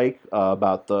might like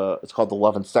about it's called the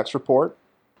Love and Sex Report.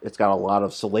 It's got a lot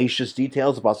of salacious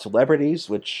details about celebrities,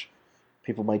 which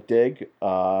people might dig.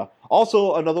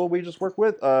 Also, another one we just worked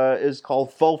with is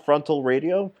called Full Frontal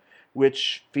Radio,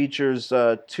 which features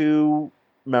two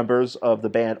members of the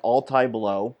band All Time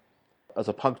Below as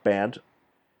a punk band.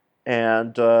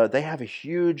 And they have a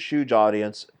huge, huge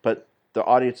audience, but the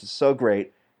audience is so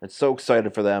great and so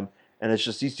excited for them. And it's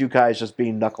just these two guys just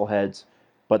being knuckleheads,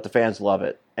 but the fans love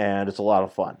it, and it's a lot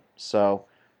of fun. So,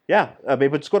 yeah, I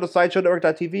mean, but just go to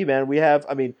SideshowNetwork.tv, man. We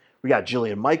got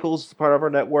Jillian Michaels, part of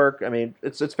our network. I mean,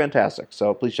 it's fantastic.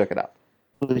 So please check it out.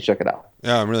 Please check it out.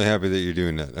 Yeah, I'm really happy that you're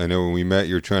doing that. I know when we met,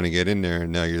 you were trying to get in there,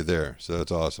 and now you're there. So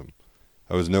that's awesome.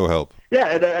 I was no help. Yeah,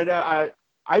 and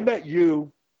I met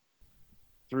you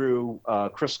through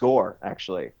Chris Gore,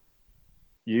 actually.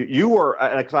 You were,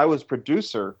 because I was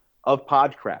producer of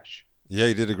Podcrash. Yeah,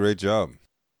 you did a great job.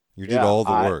 You did all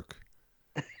the work.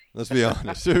 Let's be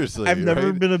honest. Seriously. I've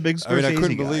never been a big Scorsese I mean, I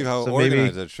couldn't guy, believe how so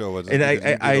organized that show was. And you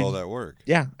did all that work.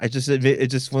 Yeah, it's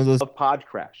just one of those. Of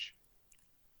Podcrash.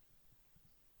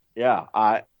 Yeah,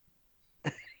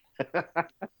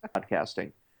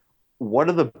 podcasting. One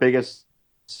of the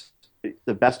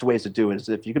best ways to do it is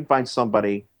if you can find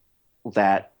somebody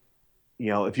that,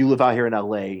 if you live out here in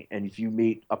LA and if you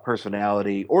meet a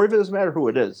personality, or if it doesn't matter who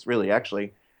it is, really,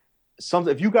 actually,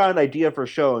 if you got an idea for a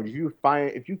show and if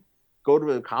you go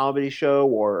to a comedy show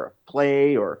or a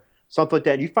play or something like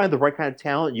that, and you find the right kind of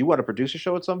talent, and you want to produce a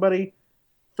show with somebody,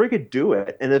 freaking do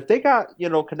it. And if they got,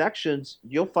 connections,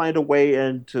 you'll find a way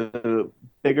into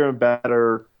bigger and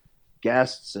better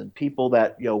guests and people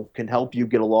that, can help you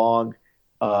get along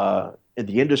in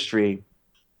the industry.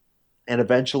 And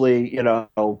eventually,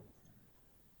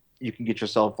 you can get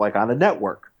yourself like on a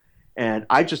network. And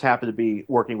I just happened to be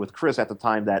working with Chris at the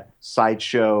time that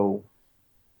Sideshow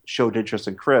showed interest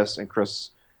in Chris, and Chris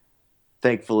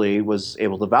thankfully was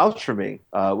able to vouch for me.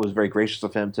 It was very gracious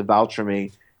of him to vouch for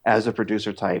me as a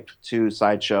producer type to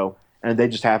Sideshow, and they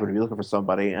just happened to be looking for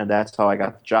somebody, and that's how I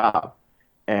got the job.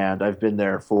 And I've been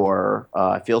there for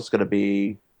I feel it's going to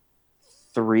be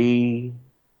 3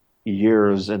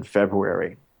 years in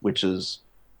February, which is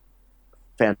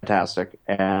fantastic.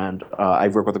 And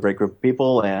I've worked with a great group of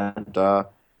people, and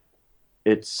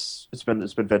it's been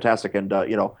fantastic. And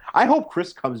I hope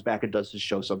Chris comes back and does his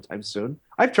show sometime soon.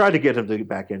 I've tried to get him to get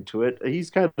back into it.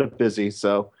 He's kind of busy,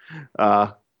 so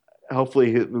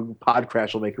hopefully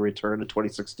Podcrash will make a return in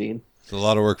 2016. It's a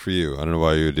lot of work for you. I don't know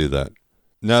why you would do that.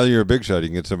 Now that you're a big shot, you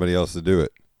can get somebody else to do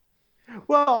it.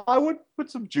 Well, I would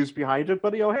put some juice behind it,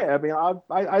 but hey, I mean,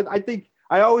 I think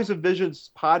I always envisioned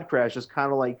Podcrash as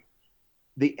kind of like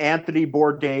the Anthony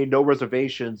Bourdain No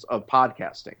Reservations of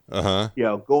podcasting.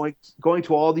 Going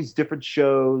to all these different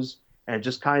shows and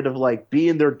just kind of like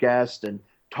being their guest and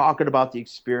talking about the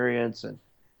experience and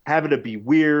having it be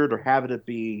weird or having it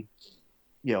be,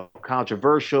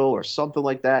 controversial or something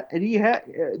like that.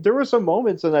 And there were some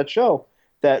moments in that show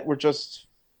that were just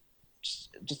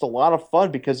a lot of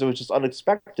fun because it was just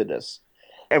unexpectedness.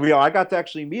 And I got to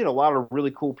actually meet a lot of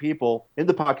really cool people in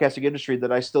the podcasting industry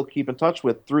that I still keep in touch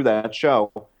with through that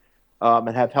show, and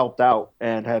have helped out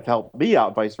and have helped me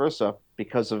out, vice versa,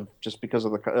 because of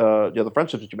the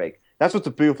friendships that you make. That's what's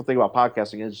the beautiful thing about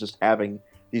podcasting is just having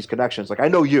these connections. Like I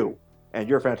know you, and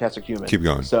you're a fantastic human. Keep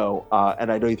going. So, and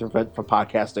I know you from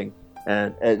podcasting,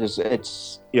 and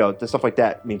it's the stuff like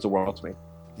that means the world to me.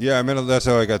 Yeah, I mean, that's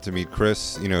how I got to meet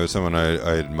Chris, someone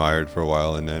I admired for a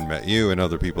while, and then met you and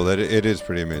other people. That it is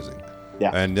pretty amazing.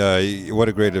 Yeah. And what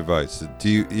a great advice.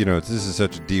 This is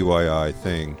such a DIY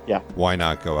thing. Yeah. Why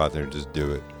not go out there and just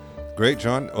do it? Great,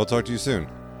 John. I'll talk to you soon.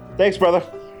 Thanks, brother.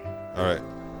 All right,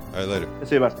 later.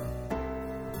 See you, bye.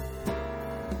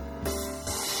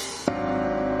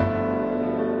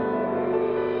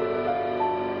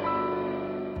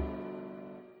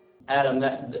 Adam,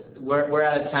 we're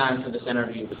out of time for this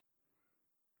interview.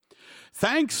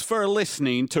 Thanks for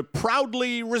listening to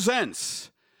Proudly Resents.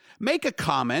 Make a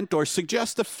comment or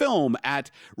suggest a film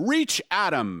at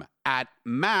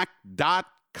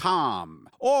reachadam@mac.com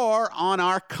or on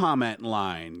our comment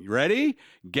line. Ready?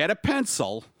 Get a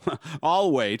pencil.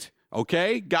 I'll wait.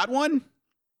 Okay, got one?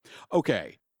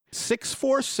 Okay,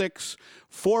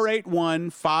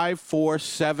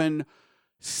 646-481-5476.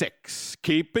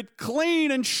 Keep it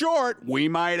clean and short. We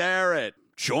might air it.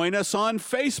 Join us on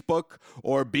Facebook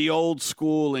or be old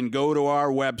school and go to our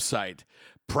website,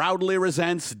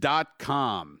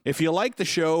 proudlyresents.com. If you like the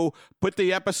show, put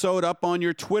the episode up on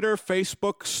your Twitter,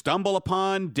 Facebook, stumble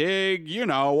upon, dig,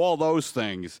 all those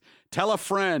things. Tell a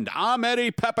friend. I'm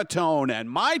Eddie Pepitone, and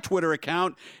my Twitter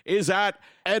account is at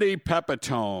Eddie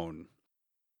Pepitone.